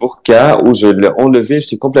une burqa, où je l'ai enlevé,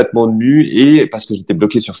 j'étais complètement nu, et parce que j'étais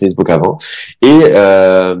bloqué sur Facebook avant,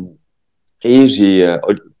 et j'ai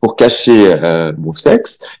pour cacher mon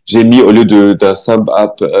sexe, j'ai mis au lieu de d'un sub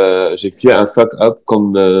up, j'ai fait un fuck up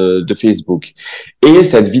comme de Facebook. Et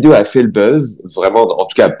cette vidéo a fait le buzz, vraiment, en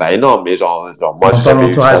tout cas pas énorme, mais genre moi Dans j'ai ton jamais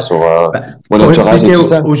eu ça entourage. sur Bah, mon pour entourage et expliquer tout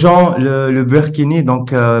ça. aux gens, le burkini,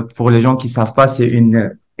 donc pour les gens qui savent pas, c'est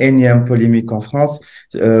une énième polémique en France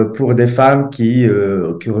pour des femmes qui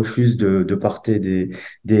refusent de porter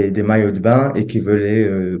des maillots de bain et qui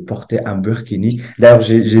veulent porter un burkini. D'ailleurs,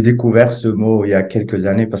 j'ai découvert ce mot il y a quelques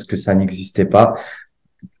années parce que ça n'existait pas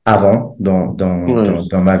avant Ouais.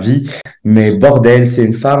 dans ma vie. Mais bordel, c'est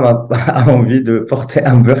une femme a envie de porter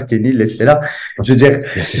un burkini, laissez-la. Je veux dire,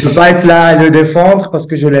 Mais je veux pas être là à le défendre parce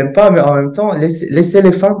que je l'aime pas, mais en même temps, laissez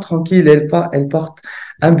les femmes tranquilles. Elles portent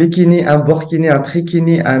un bikini, un burkini, un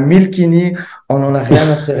trikini, un milkini. On n'en a rien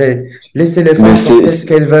à serrer. Laissez les mais femmes porter ce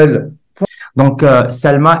qu'elles veulent. Donc,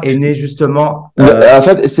 Salma est née justement en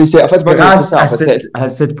fait en fait moi c'est grâce ça en fait à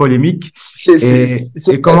cette polémique.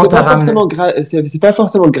 Et comment c'est t'as pas ramené? forcément c'est pas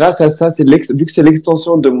forcément grâce à ça, vu que c'est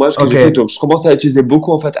l'extension de moi ce que j'ai fait, Ok. donc je commence à utiliser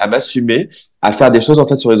beaucoup en fait, à m'assumer, à faire des choses en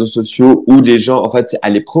fait sur les réseaux sociaux où les gens en fait à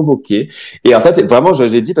les provoquer. Et en fait vraiment je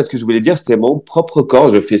l'ai dit parce que je voulais dire c'est mon propre corps,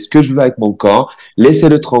 je fais ce que je veux avec mon corps,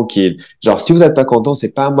 laissez-le tranquille. Genre si vous n'êtes pas content,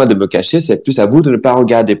 c'est pas à moi de me cacher, c'est plus à vous de ne pas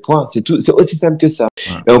regarder, point. C'est tout, c'est aussi simple que ça.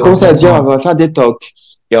 Ouais, Et on commence à dire on complètement. va faire des talks.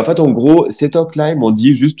 Et en fait, en gros, ces talks-là, ils m'ont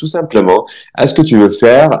dit juste tout simplement, est-ce que tu veux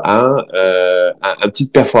faire une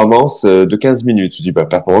petite performance de 15 minutes? Je dis, bah,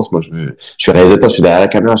 performance, je suis réalisateur, je suis derrière la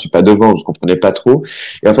caméra, je suis pas devant, je comprenais pas trop.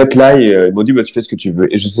 Et en fait, là, ils m'ont dit, bah, tu fais ce que tu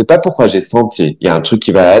veux. Et je sais pas pourquoi j'ai senti, il y a un truc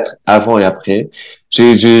qui va être avant et après.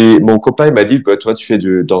 Mon copain, il m'a dit, bah, toi, tu fais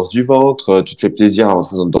de danse du ventre, tu te fais plaisir en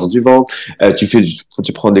faisant de danse du ventre,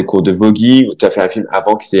 tu prends des cours de voguing, tu as fait un film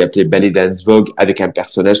avant qui s'est appelé Ballet Dance Vogue avec un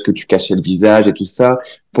personnage que tu cachais le visage et tout ça.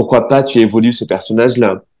 Pourquoi pas tu évolues ce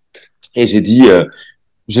personnage-là? Et j'ai dit,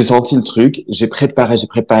 j'ai senti le truc, j'ai préparé.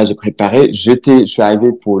 Je suis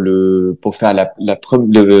arrivé pour faire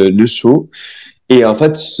le show. Et en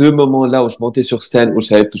fait, ce moment-là où je montais sur scène, où je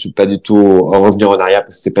savais que je ne peux pas du tout en revenir en arrière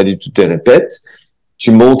parce que c'est pas du tout des répètes,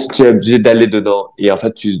 tu montes, tu es obligé d'aller dedans. Et en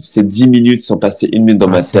fait, ces 10 minutes sont passées 1 minute dans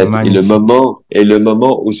Ah, ma c'est tête. magnifique. Et le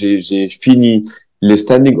moment où j'ai fini les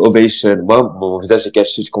standing ovation, moi, mon visage est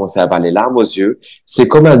caché, je commençais à avoir les larmes aux yeux. C'est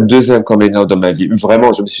comme un deuxième coming out dans ma vie.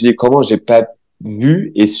 Vraiment, je me suis dit, comment j'ai pas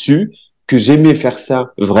vu et su que j'aimais faire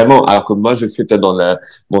ça. Vraiment. Alors que moi, je fais peut-être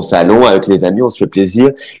mon salon avec les amis, on se fait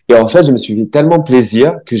plaisir. Et en fait, je me suis fait tellement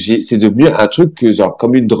plaisir que c'est devenu un truc que, genre,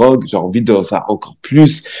 comme une drogue, j'ai envie de faire encore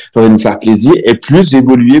plus, j'ai envie de me faire plaisir. Et plus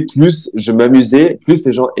j'évoluais, plus je m'amusais, plus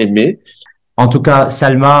les gens aimaient. En tout cas,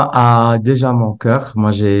 Salma a déjà mon cœur.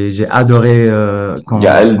 Moi, j'ai adoré Il y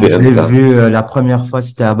a elle, quand je l'ai putain. vu la première fois,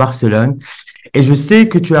 c'était à Barcelone. Et je sais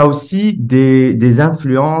que tu as aussi des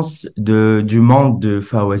influences du monde de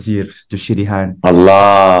Fawazir, de Shirihan.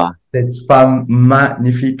 Allah. Cette femme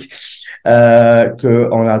magnifique que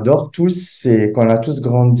on adore tous, c'est qu'on a tous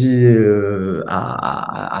grandi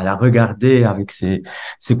à la regarder avec ses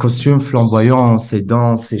costumes flamboyants, ses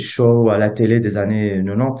danses, ses shows à la télé des années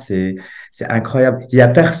 90, c'est incroyable. Il y a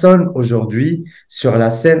personne aujourd'hui sur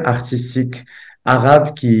la scène artistique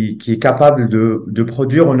arabe qui est capable de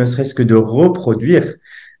produire ou ne serait-ce que de reproduire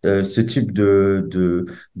ce type de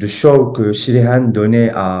show que Shirihan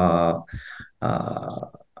donnait à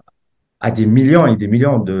des millions et des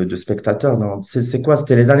millions de spectateurs. C'est quoi?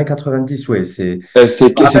 C'était les années 90, oui. Je me C'est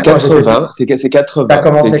rappelle quand j'étais 80, petit. c'est Ça a 80.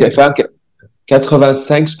 commencé.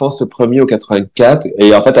 85, je pense, le premier ou 84.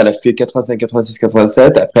 Et en fait, elle a fait 85, 86,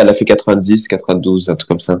 87. Après, elle a fait 90, 92, un truc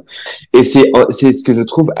comme ça. Et c'est ce que je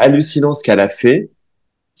trouve hallucinant, ce qu'elle a fait.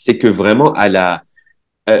 C'est que vraiment,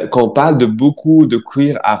 quand on parle de beaucoup de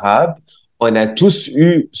queer arabes, on a tous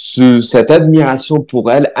eu cette admiration pour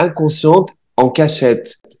elle, inconsciente, en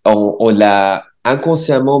cachette. On l'a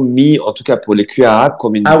inconsciemment mis, en tout cas pour les queer arabes,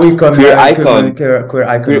 comme une Ah oui, queer comme icon.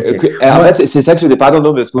 queer icon, ok. En Moi, fait, c'est ça que je dis. Pardon,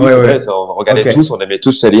 non, parce que oui, oui, c'est oui. vrai, ça, on regardait Ok. tous, on aimait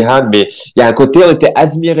tous Shalihan, mais il y a un côté, on était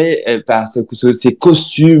admirés par ses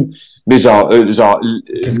costumes, Mais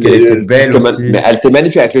Qu'est-ce qu'elle était belle justement, aussi. mais elle était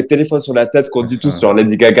magnifique avec le téléphone sur la tête qu'on dit tous, genre Enfin,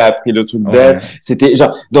 Lady Gaga a pris le truc d'elle. ouais, C'était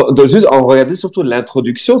genre, juste, on regardait surtout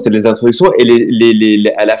l'introduction, c'est les introductions et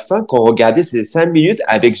à la fin, quand on regardait ces 5 minutes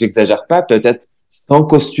avec, j'exagère pas, peut-être 100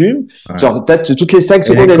 costumes, ouais. genre peut-être toutes les cinq Et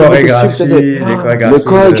secondes, il y a un nouveau costume, peut-être, les le chorégraphies elle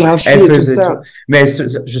chorégraphie et tout faisait tout. ça. Mais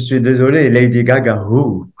je suis désolé, Lady Gaga,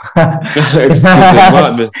 who?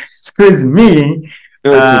 Excusez-moi, mais, Excuse me,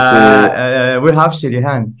 c'est, we have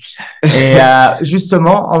Shirihan. Et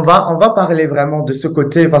justement, on va parler vraiment de ce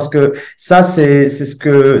côté parce que ça, c'est ce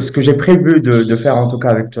que j'ai prévu de faire en tout cas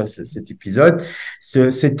avec toi cet épisode.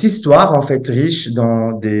 Cette histoire en fait riche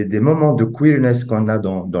dans des moments de queerness qu'on a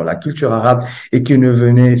dans la culture arabe et qui nous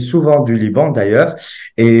venait souvent du Liban d'ailleurs.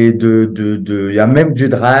 Et il y a même du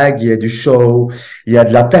drag, il y a du show, il y a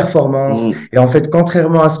de la performance. mm, Et en fait,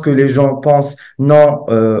 contrairement à ce que les gens pensent, non,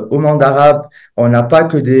 au monde arabe, on n'a pas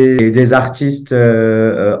que des artistes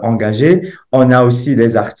engagés, on a aussi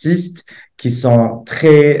des artistes qui sont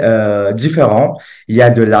très différents. Il y a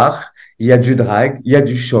de l'art, il y a du drag, il y a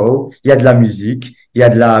du show, il y a de la musique, il y a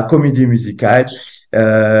de la comédie musicale,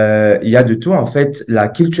 il y a de tout. En fait, la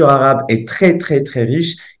culture arabe est très, très, très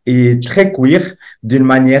riche et très queer d'une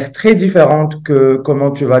manière très différente que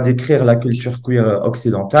comment tu vas décrire la culture queer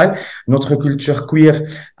occidentale. Notre culture queer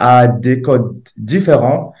a des codes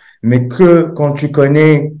différents, mais que quand tu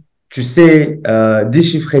connais, tu sais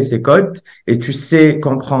déchiffrer ces codes et tu sais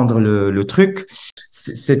comprendre le truc.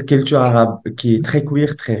 Cette culture arabe qui est très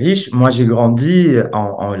queer, très riche, moi j'ai grandi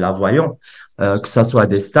en la voyant, que ça soit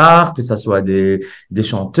des stars, que ça soit des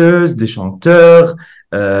chanteuses, des chanteurs,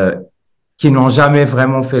 euh, qui n'ont jamais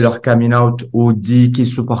vraiment fait leur coming out ou dit qu'ils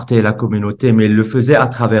supportaient la communauté, mais ils le faisaient à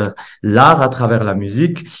travers l'art, à travers la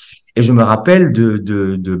musique. Et je me rappelle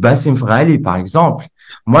de Bassim Frali, par exemple.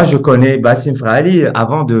 Moi, je connais Bassim Frali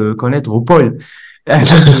avant de connaître RuPaul. Je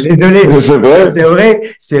suis désolé, c'est mais vrai. c'est vrai,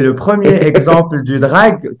 c'est le premier exemple du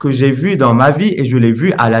drag que j'ai vu dans ma vie et je l'ai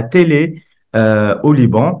vu à la télé au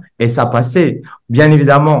Liban et ça passait. Bien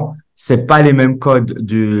évidemment, c'est pas les mêmes codes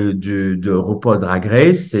de RuPaul Drag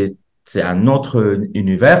Race, c'est un autre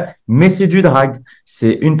univers, mais c'est du drag.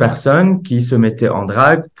 C'est une personne qui se mettait en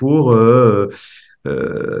drag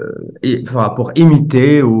enfin, pour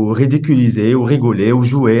imiter ou ridiculiser ou rigoler ou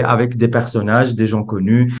jouer avec des personnages, des gens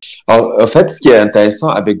connus. En fait, ce qui est intéressant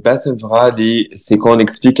avec Bassem Frali, c'est qu'on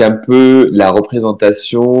explique un peu la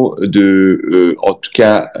représentation en tout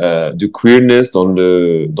cas, de queerness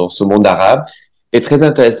dans ce monde arabe. Est très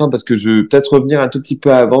intéressant parce que je veux peut-être revenir un tout petit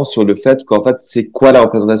peu avant sur le fait qu'en fait, c'est quoi la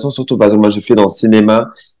représentation, surtout par exemple, moi, je fais dans le cinéma,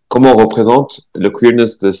 comment on représente le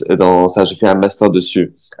queerness dans ça, j'ai fait un master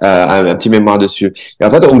dessus, un petit mémoire dessus. Et en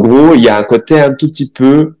fait, en gros, il y a un côté un tout petit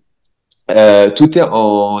peu tout est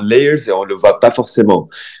en layers et on le voit pas forcément.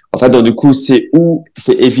 En fait, donc du coup, c'est où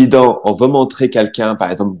c'est évident, on veut montrer quelqu'un,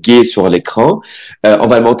 par exemple, gay sur l'écran, on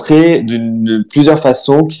va le montrer de plusieurs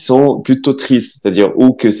façons qui sont plutôt tristes, c'est-à-dire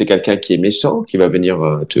ou que c'est quelqu'un qui est méchant, qui va venir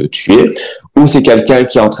te tuer, ou c'est quelqu'un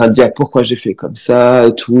qui est en train de dire pourquoi j'ai fait comme ça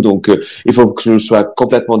et tout, donc il faut que je sois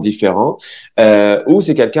complètement différent, ou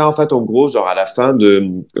c'est quelqu'un en fait, en gros, genre à la fin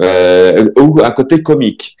ou un côté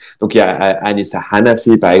comique. Donc il y a Anissa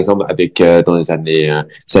Hanafi par exemple avec dans les années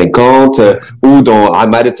 50 ou dans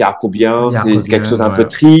Ahmad et Yacoubian, c'est quelque chose Jacobien, un peu ouais.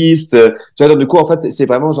 triste. Tu vois, donc du coup en fait c'est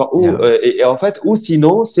vraiment genre Yeah. et en fait ou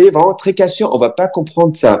sinon c'est vraiment très caché, on va pas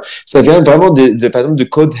comprendre ça. Ça vient vraiment par exemple de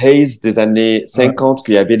Code Hayes des années Ouais. 50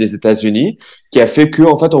 qu'il y avait les États-Unis qui a fait que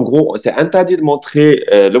en fait en gros c'est interdit de montrer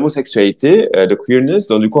l'homosexualité, le queerness.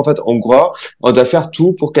 Donc du coup en fait en gros on doit faire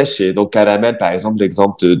tout pour cacher. Donc Caramel par exemple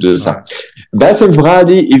l'exemple de ça. Ouais. Bassem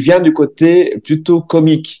Brali, il vient du côté plutôt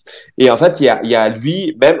comique. Et en fait, il y a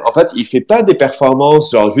lui, même, en fait, il fait pas des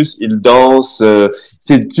performances, genre juste il danse.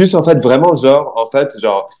 C'est plus, en fait, vraiment, genre, en fait,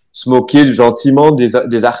 genre, se moquer gentiment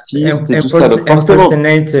des artistes et tout ça. Donc forcément,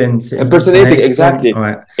 Impersonating, c'est impersonating, impersonating, exactly.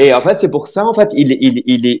 ouais. Et en fait, c'est pour ça, en fait,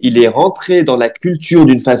 il est rentré dans la culture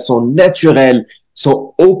d'une façon naturelle,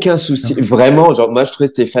 sans aucun souci. Vraiment, genre, moi, je trouvais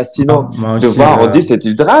que c'était fascinant Moi de aussi, voir. On dit, c'est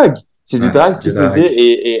du drag. C'est du ouais, drag c'est ce du qu'il faisait. drag.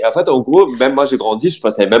 Et en fait, en gros, même moi, j'ai grandi, je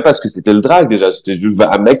pensais même pas ce que c'était le drag, déjà. C'était juste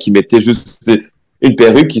un mec qui mettait juste une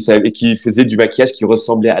perruque qui faisait du maquillage qui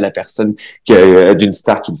ressemblait à la personne d'une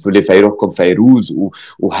star qu'il voulait faire comme Fayrouz ou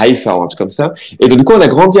Haifa ou un truc comme ça. Et donc, du coup, on a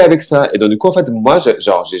grandi avec ça. Et donc, du coup, en fait, moi,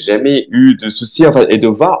 genre, j'ai jamais eu de soucis, en fait. Et de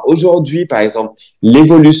voir aujourd'hui, par exemple,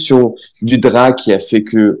 l'évolution du drag qui a fait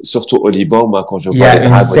que, surtout au Liban, moi, quand je vois les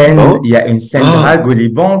drags au Liban, Il y a une scène oh, drague au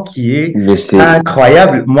Liban qui est mais c'est,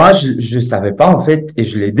 incroyable. Moi, je savais pas, en fait, et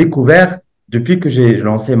je l'ai découvert depuis que j'ai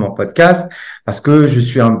lancé mon podcast, parce que je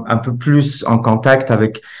suis un peu plus en contact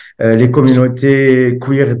avec les communautés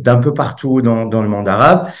queer d'un peu partout dans le monde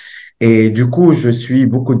arabe. Et du coup, je suis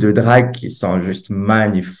beaucoup de drags qui sont juste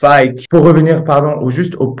magnifiques. Pour revenir, pardon,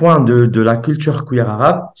 juste au point de la culture queer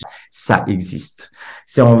arabe, ça existe.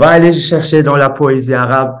 Si on va aller chercher dans la poésie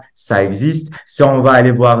arabe, ça existe. Si on va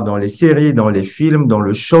aller voir dans les séries, dans les films, dans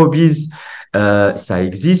le showbiz, ça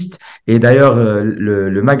existe. Et d'ailleurs,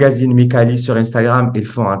 le magazine Mikali sur Instagram, ils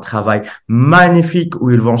font un travail magnifique où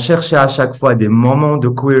ils vont chercher à chaque fois des moments de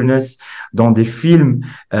queerness dans des films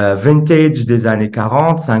vintage des années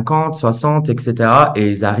 40, 50, 60, etc. Et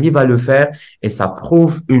ils arrivent à le faire et ça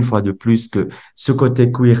prouve une fois de plus que ce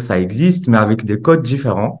côté queer, ça existe, mais avec des codes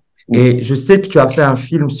différents. Et je sais que tu as fait un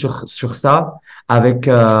film sur ça avec,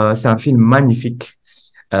 c'est un film magnifique,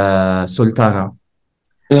 Sultana.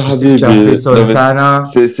 Ah, Je sais que tu as fait Habibi, non mais Sultana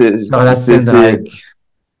sur la scène c'est drag.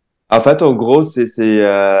 en fait, en gros,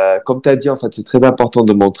 comme tu as dit, en fait, c'est très important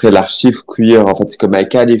de montrer l'archive queer. En fait, c'est comme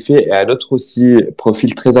Aika a fait, et un autre aussi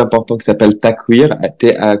profil très important qui s'appelle Taqueer,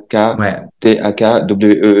 Ouais,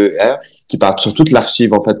 T-A-K-W-E-E-R, qui parle sur toute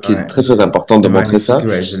l'archive, en fait, qui est ouais, très, très important de c'est montrer magnifique, ça.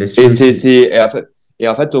 ouais, je l'ai su Et aussi. et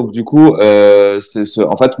en fait, donc, du coup,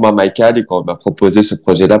 en fait, moi, Michael, quand on m'a proposé ce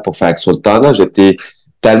projet-là pour faire avec Sultana, j'étais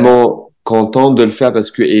tellement content de le faire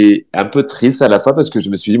parce que, et un peu triste à la fois parce que je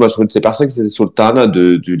me suis dit, moi, je connaissais personne qui c'était Sultana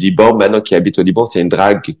du Liban, maintenant qui habite au Liban, c'est une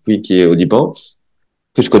drag queen qui est au Liban,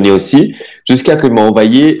 que je connais aussi, jusqu'à que m'a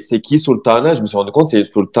envoyé, c'est qui Sultana? Je me suis rendu compte, c'est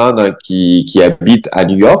Sultana qui habite à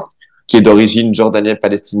New York, qui est d'origine jordanienne,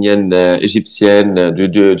 palestinienne, égyptienne,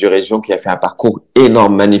 du région, qui a fait un parcours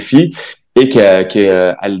énorme, magnifique, et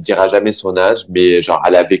elle dira jamais son âge, mais genre,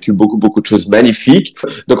 elle a vécu beaucoup, beaucoup de choses magnifiques.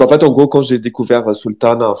 Donc, en fait, en gros, quand j'ai découvert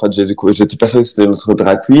Sultana, en fait, j'étais pas sûr que c'était notre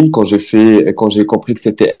drag queen. Quand j'ai compris que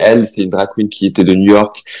c'était elle, c'est une drag queen qui était de New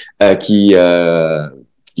York, euh, qui, euh,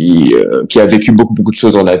 qui a vécu beaucoup, beaucoup de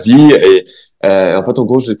choses dans la vie. Et en fait, en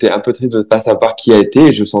gros, j'étais un peu triste de ne pas savoir qui a été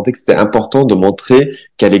et je sentais que c'était important de montrer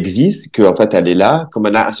qu'elle existe, qu'en fait, elle est là, comme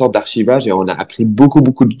une sorte d'archivage et on a appris beaucoup,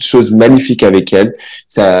 beaucoup de choses magnifiques avec elle.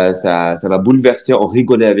 Ça m'a bouleversé, on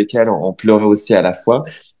rigolait avec elle, on pleurait aussi à la fois.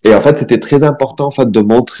 Et en fait, c'était très important, en fait, de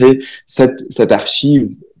montrer cette archive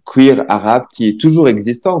queer arabe qui est toujours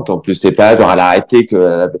existante en plus. C'est pas genre elle a arrêté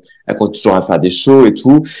elle compte toujours à faire des shows et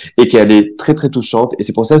tout et qu'elle est très très touchante et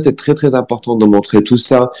c'est pour ça que c'est très très important de montrer tout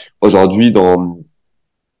ça aujourd'hui dans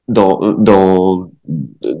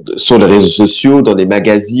sur les réseaux sociaux, dans les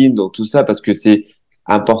magazines, dans tout ça parce que c'est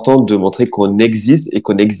important de montrer qu'on existe et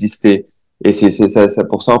qu'on existait et c'est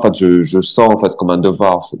pour ça en fait je sens en fait comme un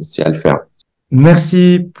devoir aussi à le faire.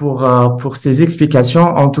 Merci pour ces explications.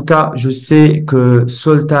 En tout cas, je sais que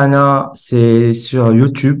Sultana, c'est sur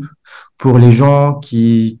YouTube pour les gens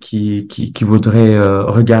qui voudraient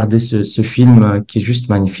regarder ce film qui est juste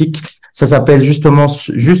magnifique. Ça s'appelle justement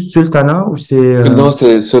juste Sultana ou c'est Non,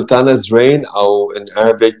 c'est Sultana's Reign ou en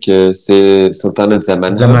arabe c'est Sultana's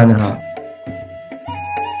Zamanha. Zamanha?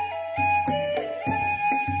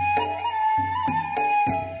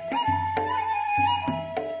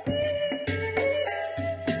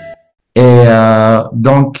 Et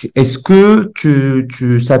donc, est-ce que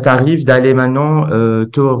ça t'arrive d'aller maintenant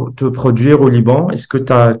te produire au Liban? Est-ce que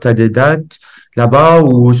t'as des dates là-bas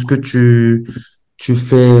ou est-ce que tu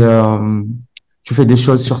fais des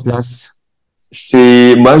choses sur place?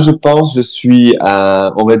 Moi, je pense, je suis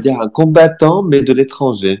on va dire un combattant, mais de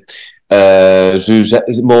l'étranger.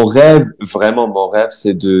 Mon rêve, vraiment, mon rêve,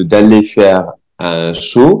 c'est d'aller faire un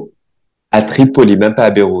show à Tripoli, même pas à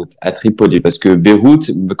Beyrouth, à Tripoli, parce que Beyrouth,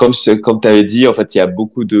 comme tu avais dit, en fait, il y a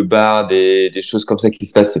beaucoup de bars, des choses comme ça qui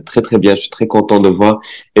se passent. C'est très, très bien. Je suis très content de voir.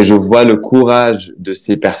 Et je vois le courage de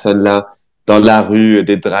ces personnes-là dans la rue,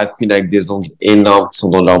 des drag queens avec des ongles énormes qui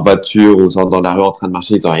sont dans leur voiture ou sont dans la rue en train de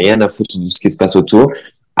marcher. Ils ont rien à foutre de ce qui se passe autour.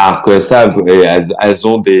 Alors que ça, elles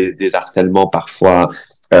ont des harcèlements parfois.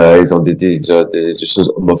 Ils ont des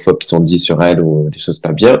choses homophobes qui sont dites sur elles ou des choses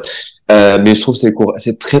pas bien. Mais je trouve que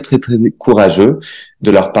c'est très, très, très courageux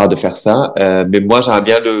de leur part de faire ça. Mais moi, j'aimerais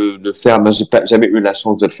bien le faire. Moi, j'ai pas jamais eu la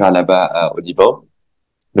chance de le faire là-bas au Liban.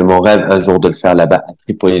 Mais mon rêve, un jour, de le faire là-bas à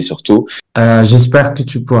Tripoli surtout. J'espère que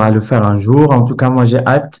tu pourras le faire un jour. En tout cas, moi, j'ai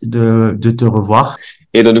hâte de te revoir.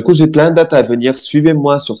 Et donc, du coup, j'ai plein de dates à venir.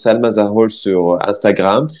 Suivez-moi sur Salma Zahore sur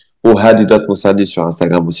Instagram ou Hadi Moussally sur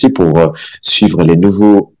Instagram aussi pour suivre les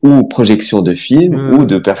nouveaux ou projections de films ou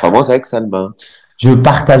de performances avec Salma. Je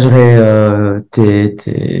partagerai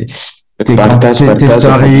tes Partage,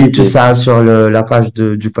 stories, tout Habibi. ça sur la page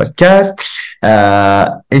du podcast.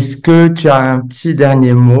 Est-ce que tu as un petit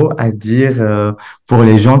dernier mot à dire pour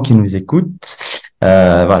les gens qui nous écoutent?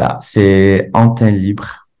 Voilà, c'est antenne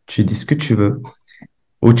libre. Tu dis ce que tu veux.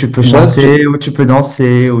 Ou tu peux Moi, chanter, ou tu peux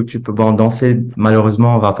danser, ou tu peux bon danser.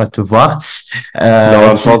 Malheureusement, on va pas te voir. mais on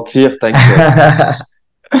va me Tu sentir, t'inquiète.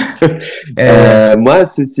 Moi,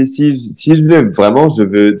 si je veux vraiment, je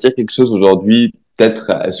veux dire quelque chose aujourd'hui,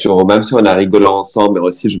 peut-être sur, même si on a rigolé ensemble, mais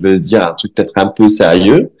aussi je veux dire un truc peut-être un peu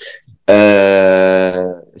sérieux.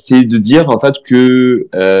 C'est de dire en fait que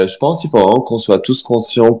je pense qu'il faut vraiment qu'on soit tous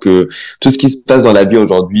conscients que tout ce qui se passe dans la vie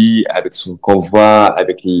aujourd'hui, avec ce qu'on voit,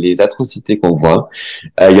 avec les atrocités qu'on voit,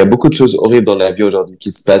 il y a beaucoup de choses horribles dans la vie aujourd'hui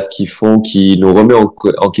qui se passent, qui nous remet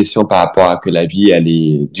en question par rapport à que la vie elle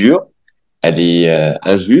est dure, elle est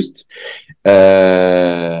injuste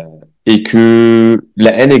euh, et que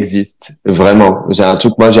la haine existe vraiment. J'ai un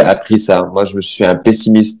truc, moi j'ai appris ça. Moi je suis un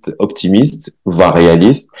pessimiste optimiste, voire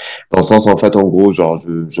réaliste, dans le sens en fait en gros genre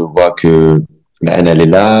je vois que la haine elle est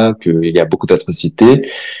là, qu'il y a beaucoup d'atrocités,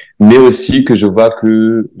 mais aussi que je vois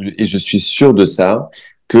que et je suis sûr de ça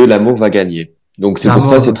que l'amour va gagner. Donc c'est pour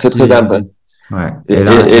ça L'amour c'est très aussi très important. existe. Ouais. Et, Et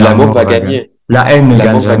là, et l'amour l'amour va va gagner. gagner. La haine ne gagne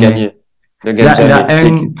L'amour va jamais. gagner. Ne gagne La jamais. C'est que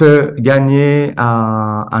haine peut gagner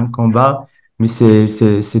un combat, mais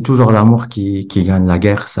c'est toujours l'amour qui gagne la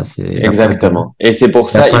guerre. Ça, il n'y a pas exactement. Et c'est pour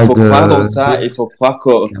y a ça, il pas faut croire dans de ça, doute. Il n'y a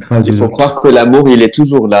pas il de faut croire doute. que l'amour, il est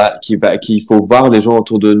toujours là, qu'il faut voir les gens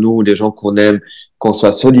autour de nous, les gens qu'on aime, qu'on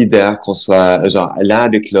soit solidaires, qu'on soit, genre, l'un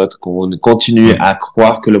avec l'autre, qu'on continue Ouais. à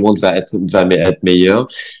croire que le monde va être meilleur,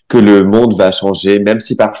 que le monde va changer, même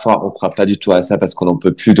si parfois on croit pas du tout à ça parce qu'on n'en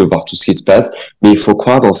peut plus de voir tout ce qui se passe. Mais il faut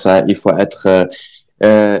croire dans ça, il faut être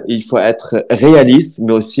réaliste,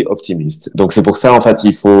 mais aussi optimiste. Donc c'est pour ça en fait,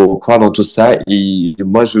 il faut croire dans tout ça. Et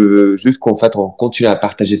moi, je veux juste qu'en fait, on continue à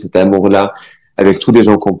partager cet amour-là avec tous les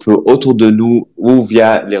gens qu'on peut autour de nous ou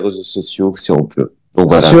via les réseaux sociaux si on peut. Donc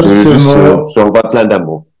voilà, Sur je veux ce juste, mot, je envoie plein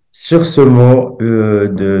d'amour. sur ce mot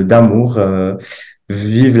d'amour,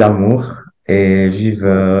 vive l'amour et vive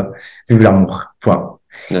l'amour. Point.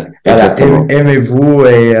 Ouais, Voilà, exactement. aimez-vous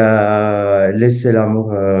et laissez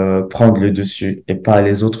l'amour prendre le dessus et pas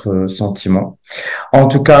les autres sentiments. En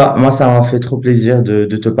tout cas, moi, ça m'a fait trop plaisir de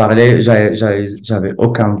te parler. J'avais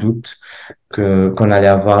aucun doute qu'on allait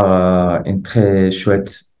avoir une très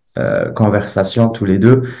chouette conversation tous les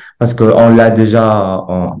deux parce qu'on l'a déjà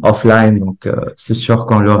en offline, donc c'est sûr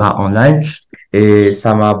qu'on l'aura online. Et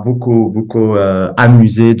ça m'a beaucoup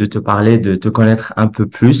amusé de te parler, de te connaître un peu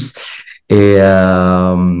plus. Et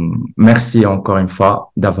merci encore une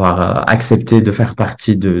fois d'avoir accepté de faire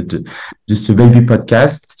partie de ce baby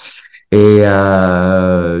podcast. Et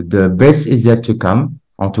the best is yet to come,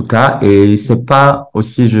 en tout cas. Et c'est pas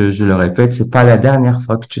aussi, je le répète, c'est pas la dernière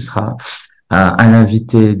fois que tu seras un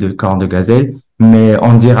invité de Corps de Gazelle, mais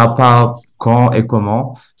on ne dira pas quand et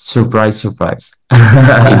comment. Surprise, surprise.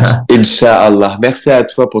 Inch'Allah. Merci à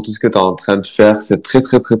toi pour tout ce que tu es en train de faire. C'est très,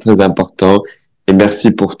 très, très, très important. Et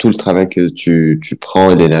merci pour tout le travail que tu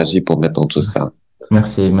prends et l'énergie pour mettre dans tout ça.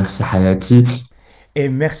 Merci, merci Hayati. Et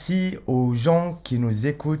merci aux gens qui nous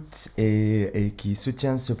écoutent et qui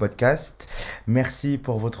soutiennent ce podcast. Merci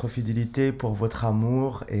pour votre fidélité, pour votre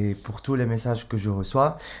amour et pour tous les messages que je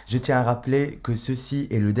reçois. Je tiens à rappeler que ceci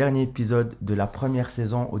est le dernier épisode de la première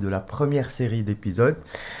saison ou de la première série d'épisodes.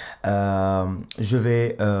 Je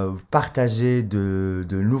vais partager de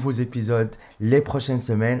nouveaux épisodes les prochaines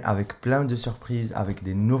semaines avec plein de surprises, avec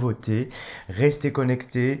des nouveautés. Restez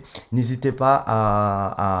connectés. N'hésitez pas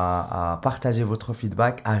à partager votre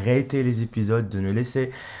feedback, à rater les épisodes, de nous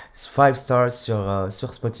laisser 5 stars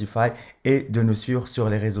sur Spotify et de nous suivre sur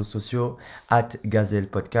les réseaux sociaux @Gazelle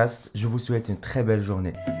Podcast. Je vous souhaite une très belle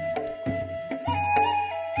journée.